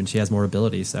time and she has more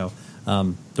ability. So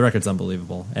the record's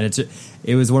unbelievable, and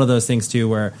it was one of those things too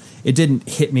where it didn't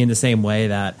hit me in the same way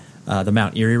that the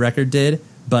Mount Erie record did.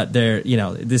 But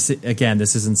this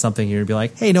isn't something you're gonna be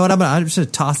like, hey, you know what? I'm just gonna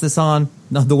toss this on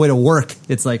the way to work.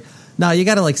 It's like, no, you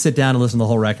got to sit down and listen to the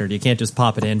whole record. You can't just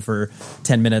pop it in for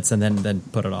 10 minutes and then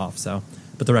put it off. So,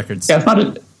 but the record's it's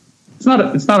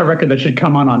not a record that should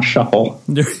come on shuffle.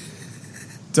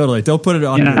 Totally, don't put it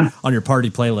on your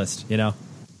party playlist. Yeah.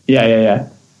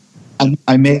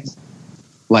 I made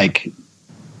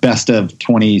best of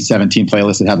 2017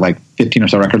 playlist that had 15 or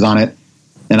so records on it,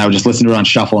 and I would just listen to it on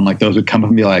shuffle, and those would come up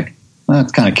and be like,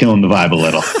 that's kind of killing the vibe a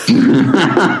little.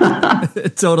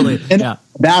 Totally.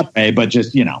 That way, but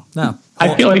just, No.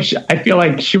 I feel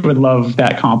like she would love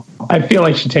that I feel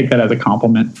like she'd take that as a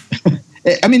compliment.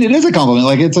 I mean, it is a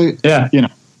compliment. It's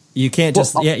You can't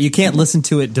you can't listen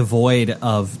to it devoid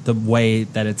of the way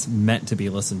that it's meant to be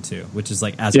listened to, which is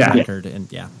as a record. And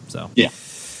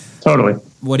totally.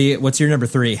 What's your number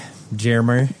 3,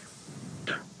 Jeremy?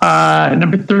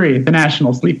 Number 3, The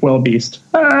National, Sleep Well Beast.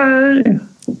 I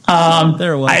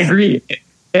agree.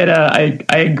 I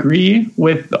agree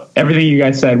with everything you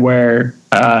guys said. Where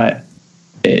I'll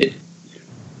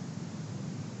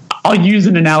use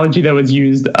an analogy that was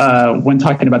used when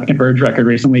talking about the Converge record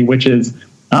recently, which is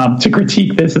to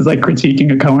critique this is like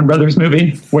critiquing a Coen Brothers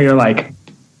movie, where you're like,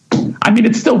 I mean,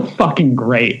 it's still fucking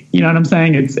great. You know what I'm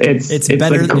saying? It's better.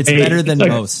 It's better than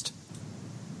most.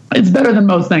 It's better than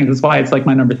most things. That's why it's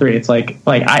my number 3. It's like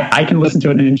I can listen to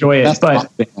it and enjoy it,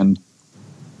 but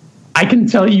I can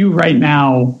tell you right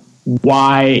now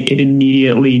why it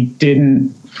immediately didn't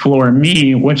floor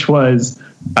me, which was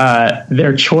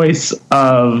their choice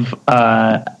of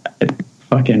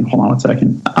fucking. Hold on 1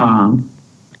 second. I'm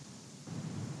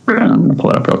gonna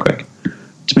pull it up real quick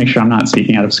to make sure I'm not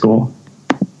speaking out of school.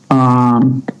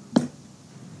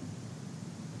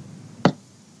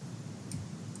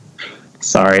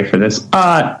 Sorry for this.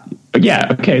 Yeah.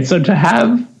 Okay. So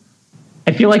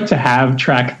I feel like to have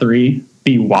track 3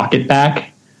 be Walk It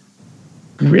Back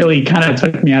really kind of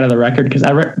took me out of the record, because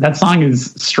that song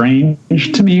is strange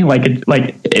to me.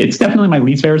 It's definitely my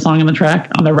least favorite song on the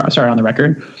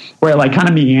record, where it kind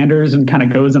of meanders and kind of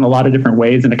goes in a lot of different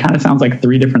ways, and it kind of sounds like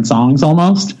 3 different songs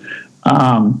almost.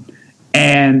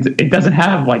 And it doesn't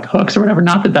have hooks or whatever.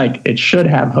 Not that it should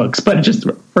have hooks, but just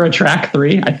for a track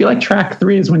 3, I feel like track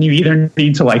 3 is when you either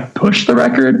need to push the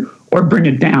record or bring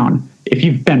it down if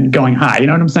you've been going high. You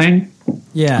know what I'm saying?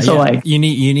 Yeah. So you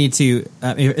need to,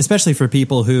 especially for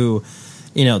people who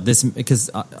you know, this, because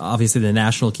obviously the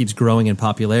National keeps growing in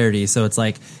popularity. So it's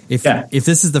like, if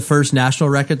this is the first National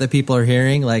record that people are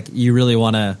hearing, like, you really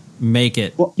want to make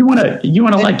it. Well, you want to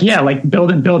like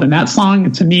build and build. And that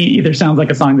song to me either sounds like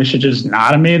a song that should just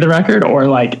not have made the record, or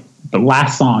like the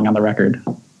last song on the record.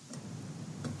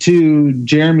 To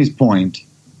Jeremy's point,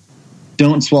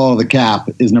 Don't Swallow the Cap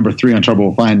is number 3 on Trouble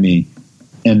Will Find Me.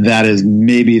 And that is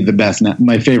maybe the best,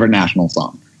 my favorite National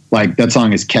song. Like, that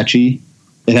song is catchy.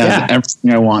 It has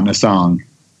everything I want in a song.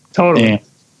 Totally. And,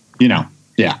 you know,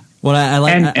 yeah. Well, I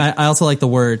like. I also like the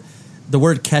word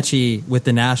catchy with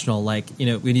the National. Like, you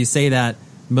know, when you say that,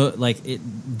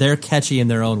 they're catchy in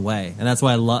their own way, and that's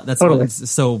why I love. That's what's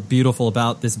so beautiful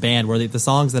about this band. Where the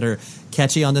songs that are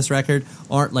catchy on this record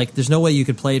aren't like. There's no way you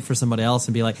could play it for somebody else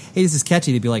and be like, "Hey, this is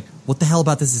catchy." They'd be like, "What the hell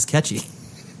about this is catchy?"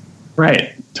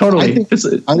 Right. Totally. I think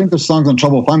there's songs on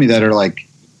Trouble Will Find Me that are like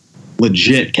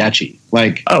legit catchy.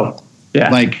 Like, oh yeah,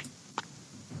 like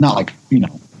not like, you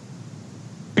know.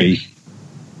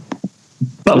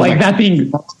 But like that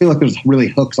being, I feel like there's really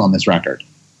hooks on this record.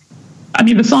 I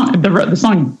mean, the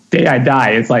song "Day I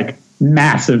Die" is like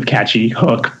massive, catchy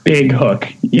hook, big hook.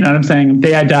 You know what I'm saying?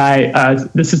 "Day I Die,"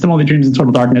 "The System Only Dreams in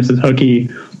Total Darkness" is hooky.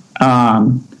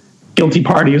 "Guilty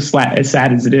Party" is as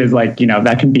sad as it is, like, you know,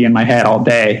 that can be in my head all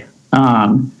day.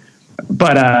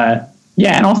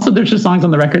 Yeah, and also there's just songs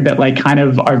on the record that like kind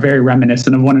of are very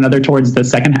reminiscent of one another towards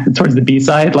the B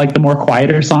side. Like the more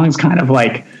quieter songs kind of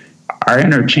like are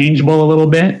interchangeable a little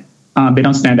bit. They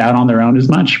don't stand out on their own as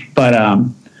much, but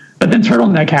then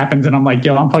Turtleneck happens and I'm like,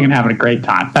 yo, I'm fucking having a great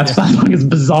time. That song is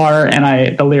bizarre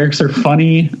and the lyrics are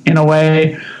funny in a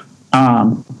way.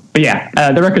 But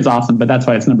yeah, the record's awesome, but that's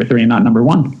why it's number 3 and not number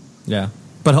 1. Yeah.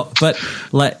 But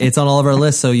it's on all of our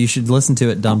lists, so you should listen to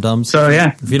it, dum-dums. So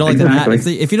yeah, if you don't like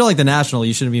if you don't like the National,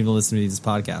 you shouldn't even listen to this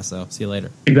podcast. So see you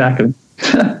later. Exactly.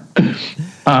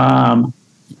 I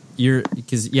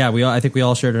think we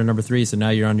all shared our number 3, so now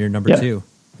you're on your number 2.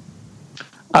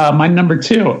 My number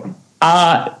 2.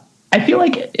 I feel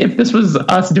like if this was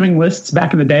us doing lists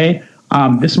back in the day,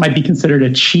 this might be considered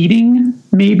a cheating,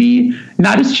 maybe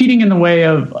not as cheating in the way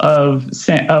of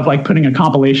like putting a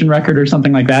compilation record or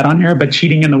something like that on here, but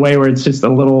cheating in the way where it's just a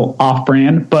little off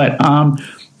brand. But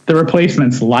The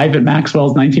Replacements, Live at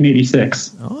Maxwell's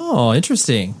 1986. Oh,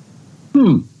 interesting.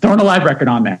 Throwing a live record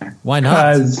on there. Why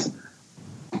not?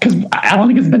 Because I don't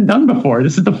think it's been done before.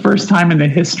 This is the first time in the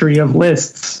history of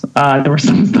lists there was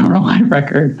someone's throwing a live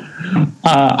record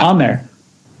on there.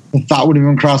 The thought would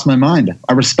even cross my mind.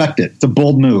 I respect it. It's a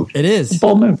bold move. It is.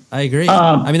 Bold move. I agree.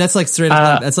 I mean, that's like straight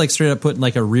up. That's like straight up putting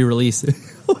like a re-release.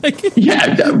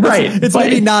 Yeah, right. It's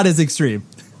maybe not as extreme.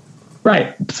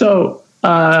 Right. So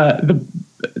the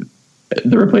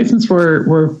Replacements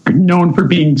were known for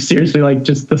being seriously like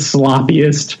just the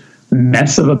sloppiest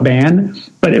mess of a band,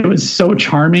 but it was so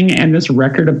charming, and this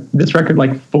record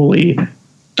like fully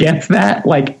gets that.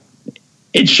 Like,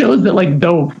 it shows that, like,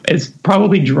 though as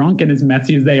probably drunk and as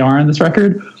messy as they are on this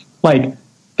record, like,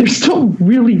 they're still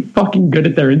really fucking good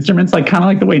at their instruments, like kind of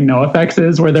like the way NoFX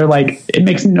is, where they're like, it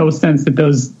makes no sense that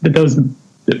those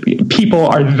people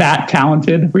are that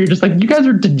talented, where you're just like, you guys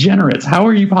are degenerates. How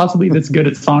are you possibly this good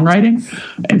at songwriting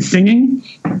and singing?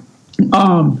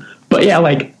 But yeah,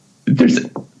 like, there's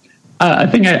a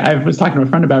thing I was talking to a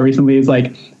friend about recently is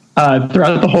like,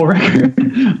 throughout the whole record,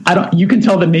 you can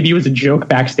tell that maybe it was a joke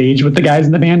backstage with the guys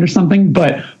in the band or something,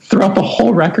 but throughout the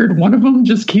whole record, one of them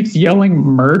just keeps yelling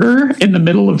murder in the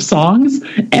middle of songs,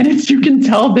 and you can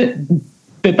tell that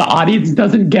the audience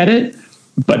doesn't get it,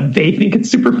 but they think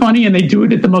it's super funny, and they do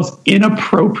it at the most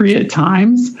inappropriate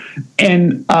times.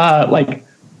 And like,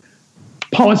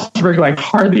 Paul Westerberg like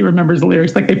hardly remembers the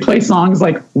lyrics. Like, they play songs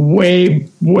like way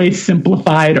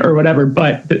simplified or whatever,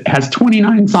 but it has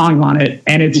 29 songs on it,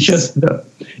 and it's just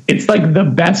it's like the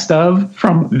best of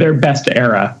from their best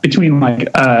era between like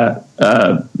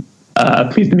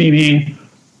Please to Meet Me,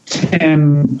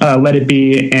 Tim, Let It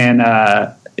Be, and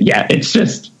yeah,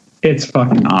 it's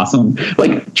fucking awesome.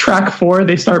 Like, track 4,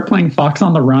 they start playing Fox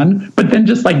on the Run, but then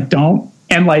just like don't.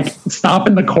 And like stop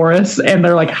in the chorus, and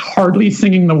they're like hardly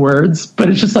singing the words, but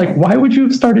it's just like, why would you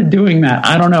have started doing that?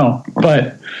 I don't know,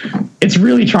 but it's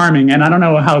really charming, and I don't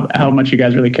know how much you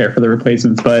guys really care for The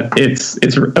Replacements, but it's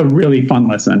a really fun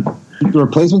listen. The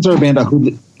Replacements are a band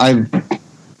who I'm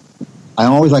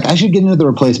always like, I should get into The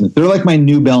Replacements. They're like my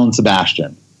new Bell and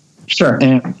Sebastian. Sure.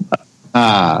 And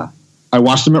I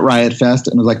watched them at Riot Fest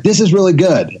and was like, this is really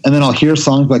good. And then I'll hear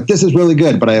songs like, this is really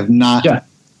good, but I have not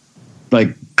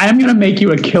like. I'm going to make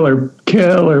you a killer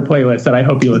playlist that I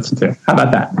hope you listen to. How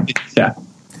about that? Yeah.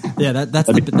 Yeah, that's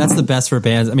the best for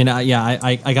bands. I mean,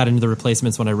 I got into the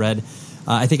Replacements when I read,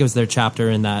 I think it was their chapter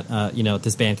in that,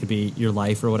 this band could be your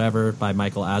life or whatever by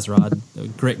Michael Azrod.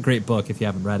 Great book if you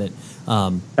haven't read it.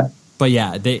 But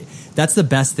yeah, that's the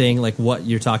best thing, like what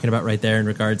you're talking about right there in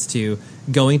regards to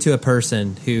going to a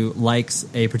person who likes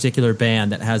a particular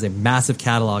band that has a massive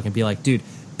catalog and be like, dude,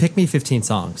 pick me 15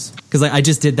 songs. Because I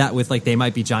just did that with like They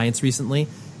Might Be Giants recently,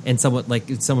 and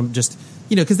someone just,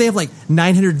 because they have like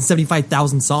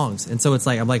 975,000 songs, and so it's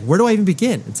like, I'm like, where do I even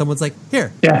begin? And someone's like,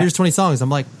 here's 20 songs. I'm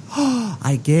like, oh,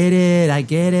 I get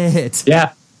it.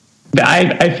 Yeah.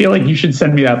 I feel like you should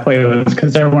send me that playlist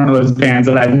because they're one of those bands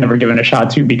that I've never given a shot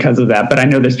to because of that. But I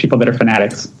know there's people that are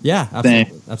fanatics. Yeah,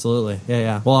 absolutely.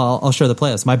 Yeah. Well, I'll share the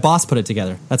playlist. My boss put it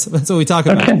together. That's what we talk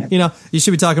about. Okay. You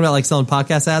should be talking about like selling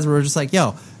podcast ads where we're just like,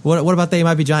 yo, what about They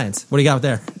Might Be Giants? What do you got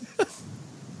there?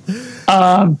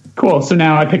 Cool. So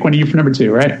now I pick one of you for number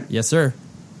 2, right? Yes, sir.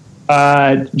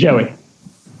 Joey.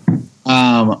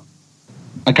 I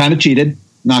kind of cheated.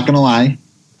 Not gonna lie.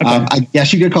 Okay. I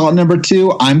guess you could call it number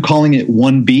 2. I'm calling it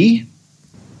 1B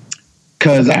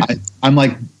because I'm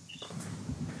like,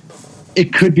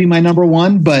 it could be my number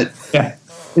 1, but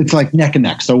it's like neck and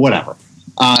neck. So whatever.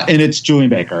 And it's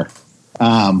Julian Baker.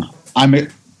 I'm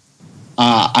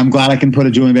glad I can put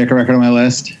a Julian Baker record on my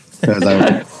list because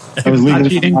I was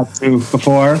leaving it to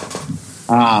before.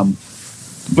 But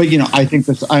I think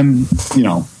I'm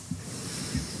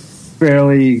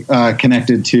fairly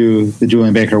connected to the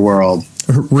Julian Baker world.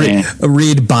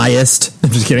 Read biased. I'm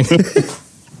just kidding.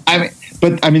 I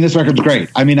mean, this record's great.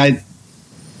 I mean,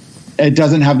 it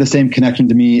doesn't have the same connection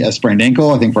to me as Sprained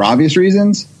Ankle, I think for obvious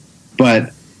reasons,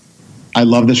 but I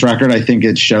love this record. I think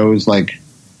it shows like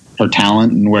her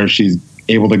talent and where she's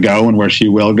able to go and where she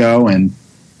will go. And,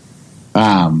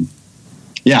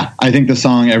 I think the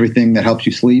song, Everything That Helps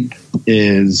You Sleep,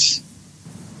 is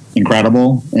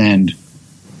incredible and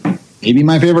maybe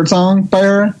my favorite song by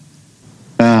her.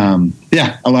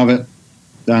 I love it.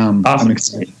 Awesome. I'm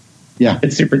excited. Yeah,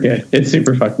 it's super good. It's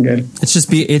super fucking good. It's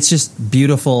just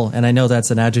beautiful, and I know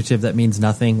that's an adjective that means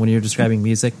nothing when you're describing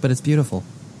music, but it's beautiful.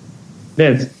 It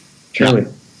is, truly. Yeah.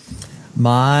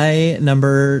 My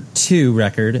number 2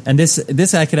 record, and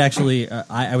this I could actually,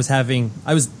 I was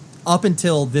up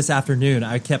until this afternoon,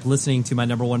 I kept listening to my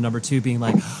number 1, number 2, being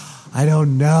like, I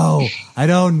don't know.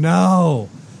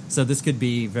 So this could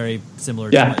be very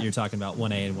similar to what you're talking about,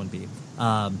 1A and 1B.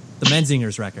 The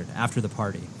Menzingers record, After the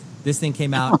Party. This thing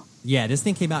came out. Yeah, this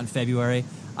thing came out in February.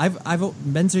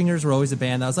 Menzingers were always a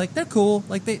band that I was like, they're cool.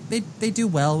 Like they do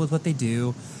well with what they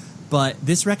do. But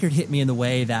this record hit me in the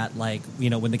way that, like,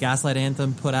 when the Gaslight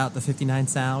Anthem put out the 59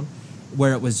 sound,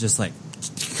 where it was just like,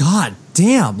 God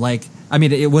damn. Like, I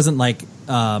mean, it wasn't like,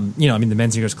 the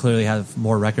Menzingers clearly have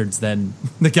more records than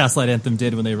the Gaslight Anthem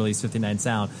did when they released 59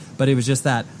 sound. But it was just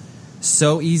that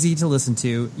so easy to listen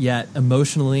to, yet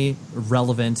emotionally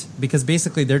relevant, because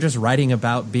basically they're just writing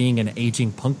about being an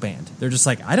aging punk band. They're just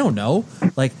like, I don't know.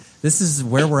 Like, this is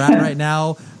where we're at right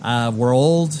now. We're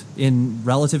old in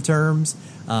relative terms.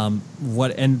 And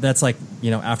that's like,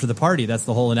 after the party, that's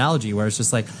the whole analogy where it's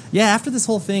just like, after this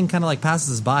whole thing kind of like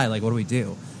passes us by, like, what do we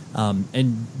do?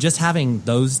 And just having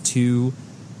those two,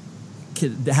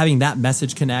 having that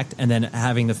message connect, and then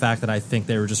having the fact that I think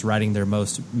they were just writing their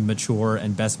most mature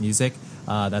and best music.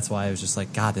 That's why I was just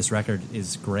like, God, this record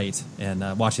is great.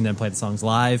 And watching them play the songs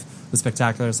live was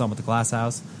spectacular. I saw them at the Glass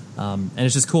House. And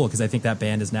it's just cool because I think that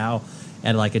band is now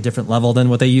at like a different level than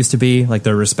what they used to be. Like,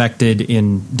 they're respected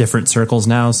in different circles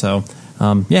now. So,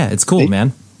 it's cool,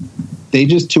 man. They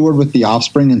just toured with The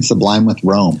Offspring and Sublime with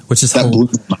Rome, which is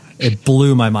it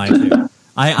blew my mind too.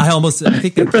 I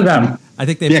think good for them. I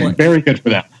think they very good for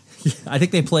them. I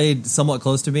think they played somewhat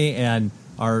close to me, and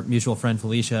our mutual friend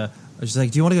Felicia was just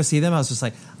like, "Do you want to go see them?" I was just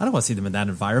like, "I don't want to see them in that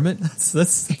environment.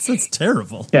 That's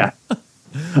terrible." Yeah.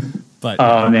 But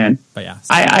oh man. But yeah.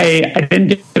 I didn't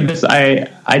get this.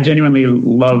 I genuinely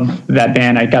love that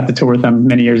band. I got to tour with them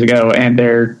many years ago, and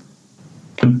they're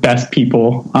the best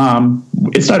people.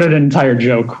 It started an entire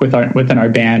joke within our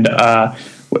band,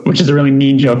 which is a really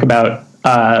mean joke about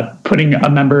putting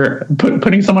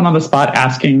someone on the spot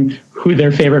asking who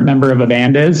their favorite member of a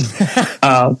band is.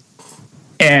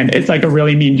 And it's like a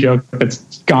really mean joke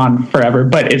that's gone forever,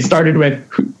 but it started with,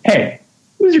 hey,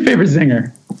 who's your favorite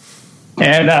singer?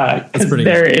 And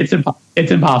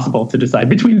it's impossible to decide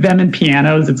between them and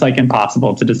pianos. It's like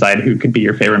impossible to decide who could be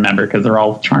your favorite member because they're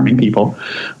all charming people.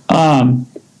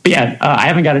 But yeah, I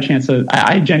haven't got a chance to.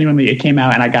 I genuinely, it came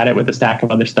out and I got it with a stack of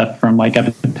other stuff from like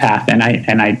Epitaph, and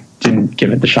I didn't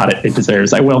give it the shot it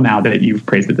deserves. I will now that you've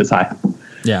praised it this high.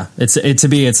 Yeah,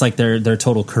 it's like their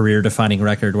total career defining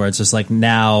record where it's just like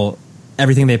now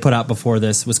everything they put out before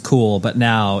this was cool, but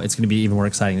now it's going to be even more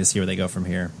exciting to see where they go from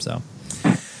here. So,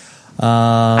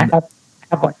 I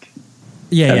have like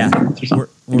yeah.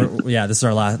 We're This is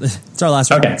our last. It's our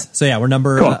last Okay. record. So yeah,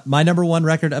 we're my number one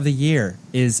record of the year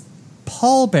is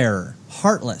Pallbearer,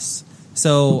 Heartless.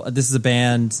 So this is a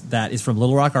band that is from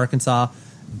Little Rock, Arkansas,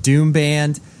 doom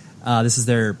band. This is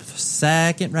their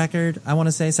second record, I want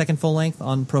to say, second full length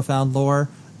on Profound Lore.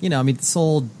 It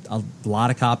sold a lot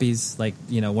of copies. Like,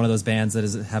 one of those bands that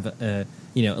have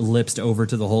ellipsed over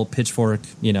to the whole Pitchfork,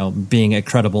 being a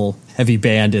credible heavy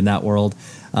band in that world.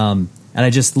 And I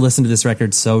just listened to this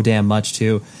record so damn much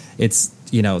too. It's,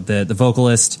 the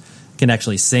vocalist can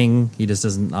actually sing. He just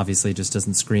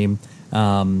doesn't scream.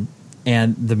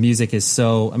 And the music is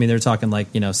they're talking like,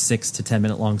 6 to 10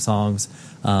 minute long songs.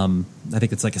 I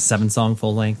think it's like a 7-song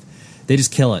full length. They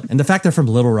just kill it. And the fact they're from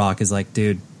Little Rock is like,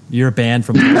 dude, you're a band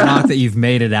from Little Rock that you've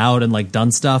made it out and like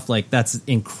done stuff. Like, that's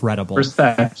incredible.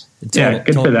 Respect.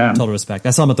 Good for them. Total respect.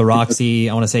 I saw them at the Roxy,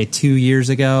 I want to say 2 years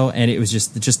ago, and it was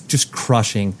just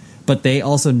crushing. But they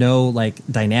also know like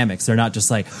dynamics. They're not just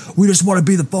like, we just want to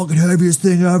be the fucking heaviest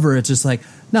thing ever. It's just like,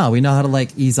 no, we know how to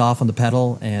like ease off on the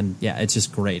pedal, and yeah, it's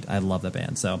just great. I love that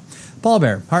band. So,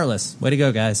 Pallbearer, Heartless, way to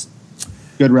go, guys.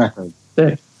 Good record.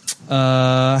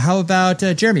 How about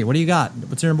Jeremy? What do you got?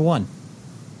 What's your number one?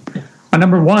 My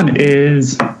number one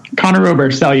is Conor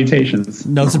Oberst, Salutations.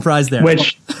 No surprise there.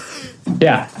 Which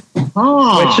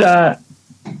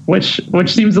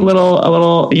seems a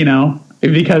little,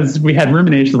 because we had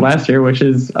Ruminations last year, which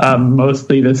is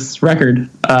mostly this record,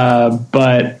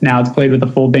 but now it's played with a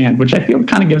full band, which I feel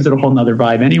kind of gives it a whole nother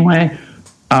vibe anyway.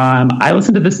 I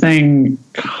listen to this thing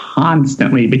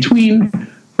constantly. Between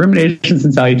Ruminations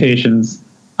and Salutations,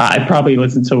 I probably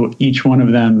listen to each one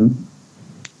of them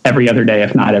every other day,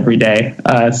 if not every day.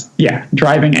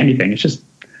 Driving, anything. It's just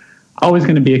always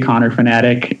going to be a Conor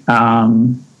fanatic.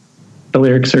 The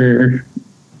lyrics are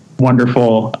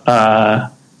wonderful.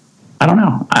 I don't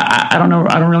know. I don't know.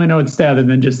 I don't really know what to say other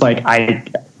than just like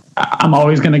I'm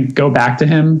always going to go back to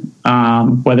him,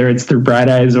 whether it's through Bright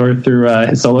Eyes or through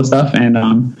his solo stuff,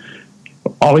 and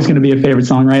always going to be a favorite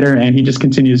songwriter. And he just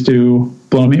continues to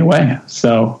blow me away.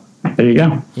 So there you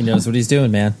go. He knows what he's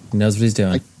doing, man. He knows what he's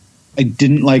doing. I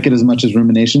didn't like it as much as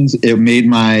Ruminations. It made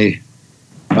my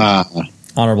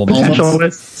honorable potential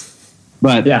list.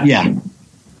 But yeah,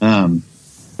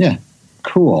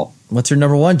 cool. What's your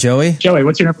number one, Joey? Joey,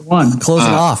 what's your number one? Close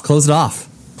it off.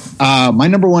 My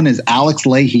number one is Alex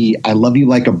Leahy, I Love You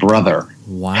Like a Brother.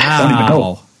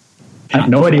 Wow. I have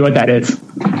no idea what that is.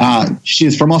 She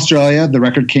is from Australia. The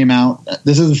record came out.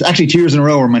 This is actually 2 years in a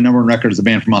row where my number one record is a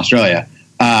band from Australia.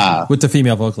 With the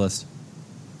female vocalist.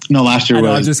 No, last year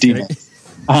was I'm just Dina. kidding.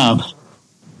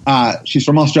 She's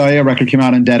from Australia. Record came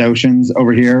out in Dead Oceans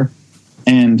over here.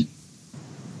 And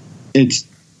it's,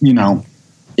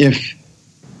 if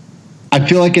I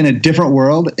feel like in a different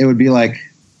world, it would be like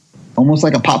almost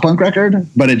like a pop punk record,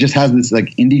 but it just has this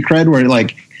like indie cred where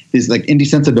like this like indie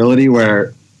sensibility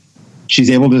where she's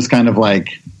able to just kind of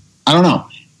like, I don't know.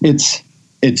 It's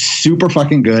super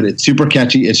fucking good. It's super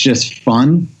catchy. It's just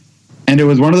fun. And it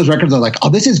was one of those records I was like, oh,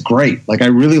 this is great. Like I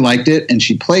really liked it. And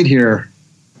she played here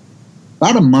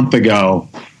about a month ago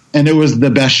and it was the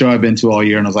best show I've been to all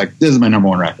year. And I was like, this is my number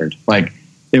one record. Like,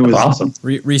 it was awesome.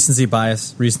 Recency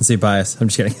bias. I'm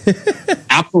just kidding.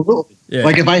 Absolutely. Yeah.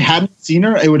 Like if I hadn't seen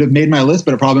her, it would have made my list,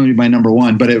 but it probably would be my number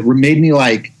one. But it made me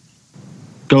like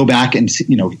go back and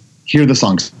hear the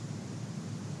songs.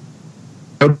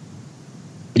 I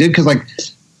did because like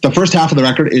the first half of the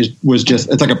record was just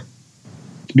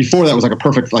before that was like a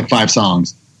perfect like 5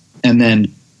 songs, and then I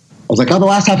was like, oh, the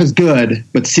last half is good,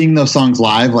 but seeing those songs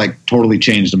live like totally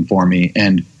changed them for me,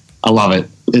 and I love it.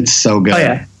 It's so good. Oh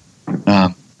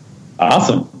yeah.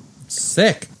 Awesome.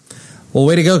 Sick. Well,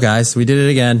 way to go, guys. We did it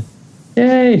again.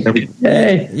 Yay.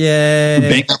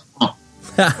 Yay.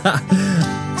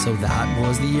 So that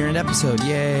was the year-end episode.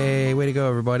 Yay. Way to go,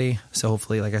 everybody. So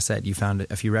hopefully, like I said, you found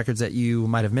a few records that you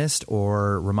might have missed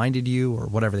or reminded you or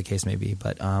whatever the case may be.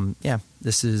 But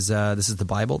this is the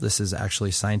Bible. This is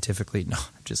actually scientifically, no,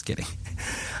 I'm just kidding.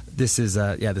 This is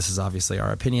obviously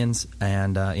our opinions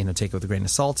and, take it with a grain of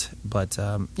salt. But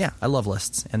I love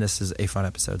lists and this is a fun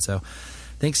episode. So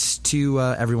thanks to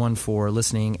everyone for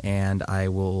listening, and I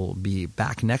will be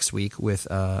back next week with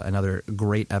another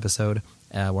great episode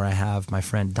where I have my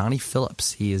friend Donnie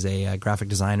Phillips. He is a graphic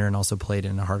designer and also played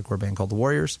in a hardcore band called The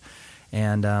Warriors.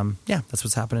 And that's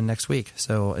what's happening next week.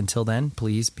 So until then,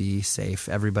 please be safe,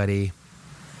 everybody.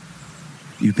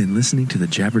 You've been listening to the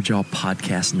Jabberjaw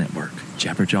Podcast Network,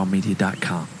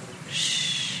 jabberjawmedia.com. Shh.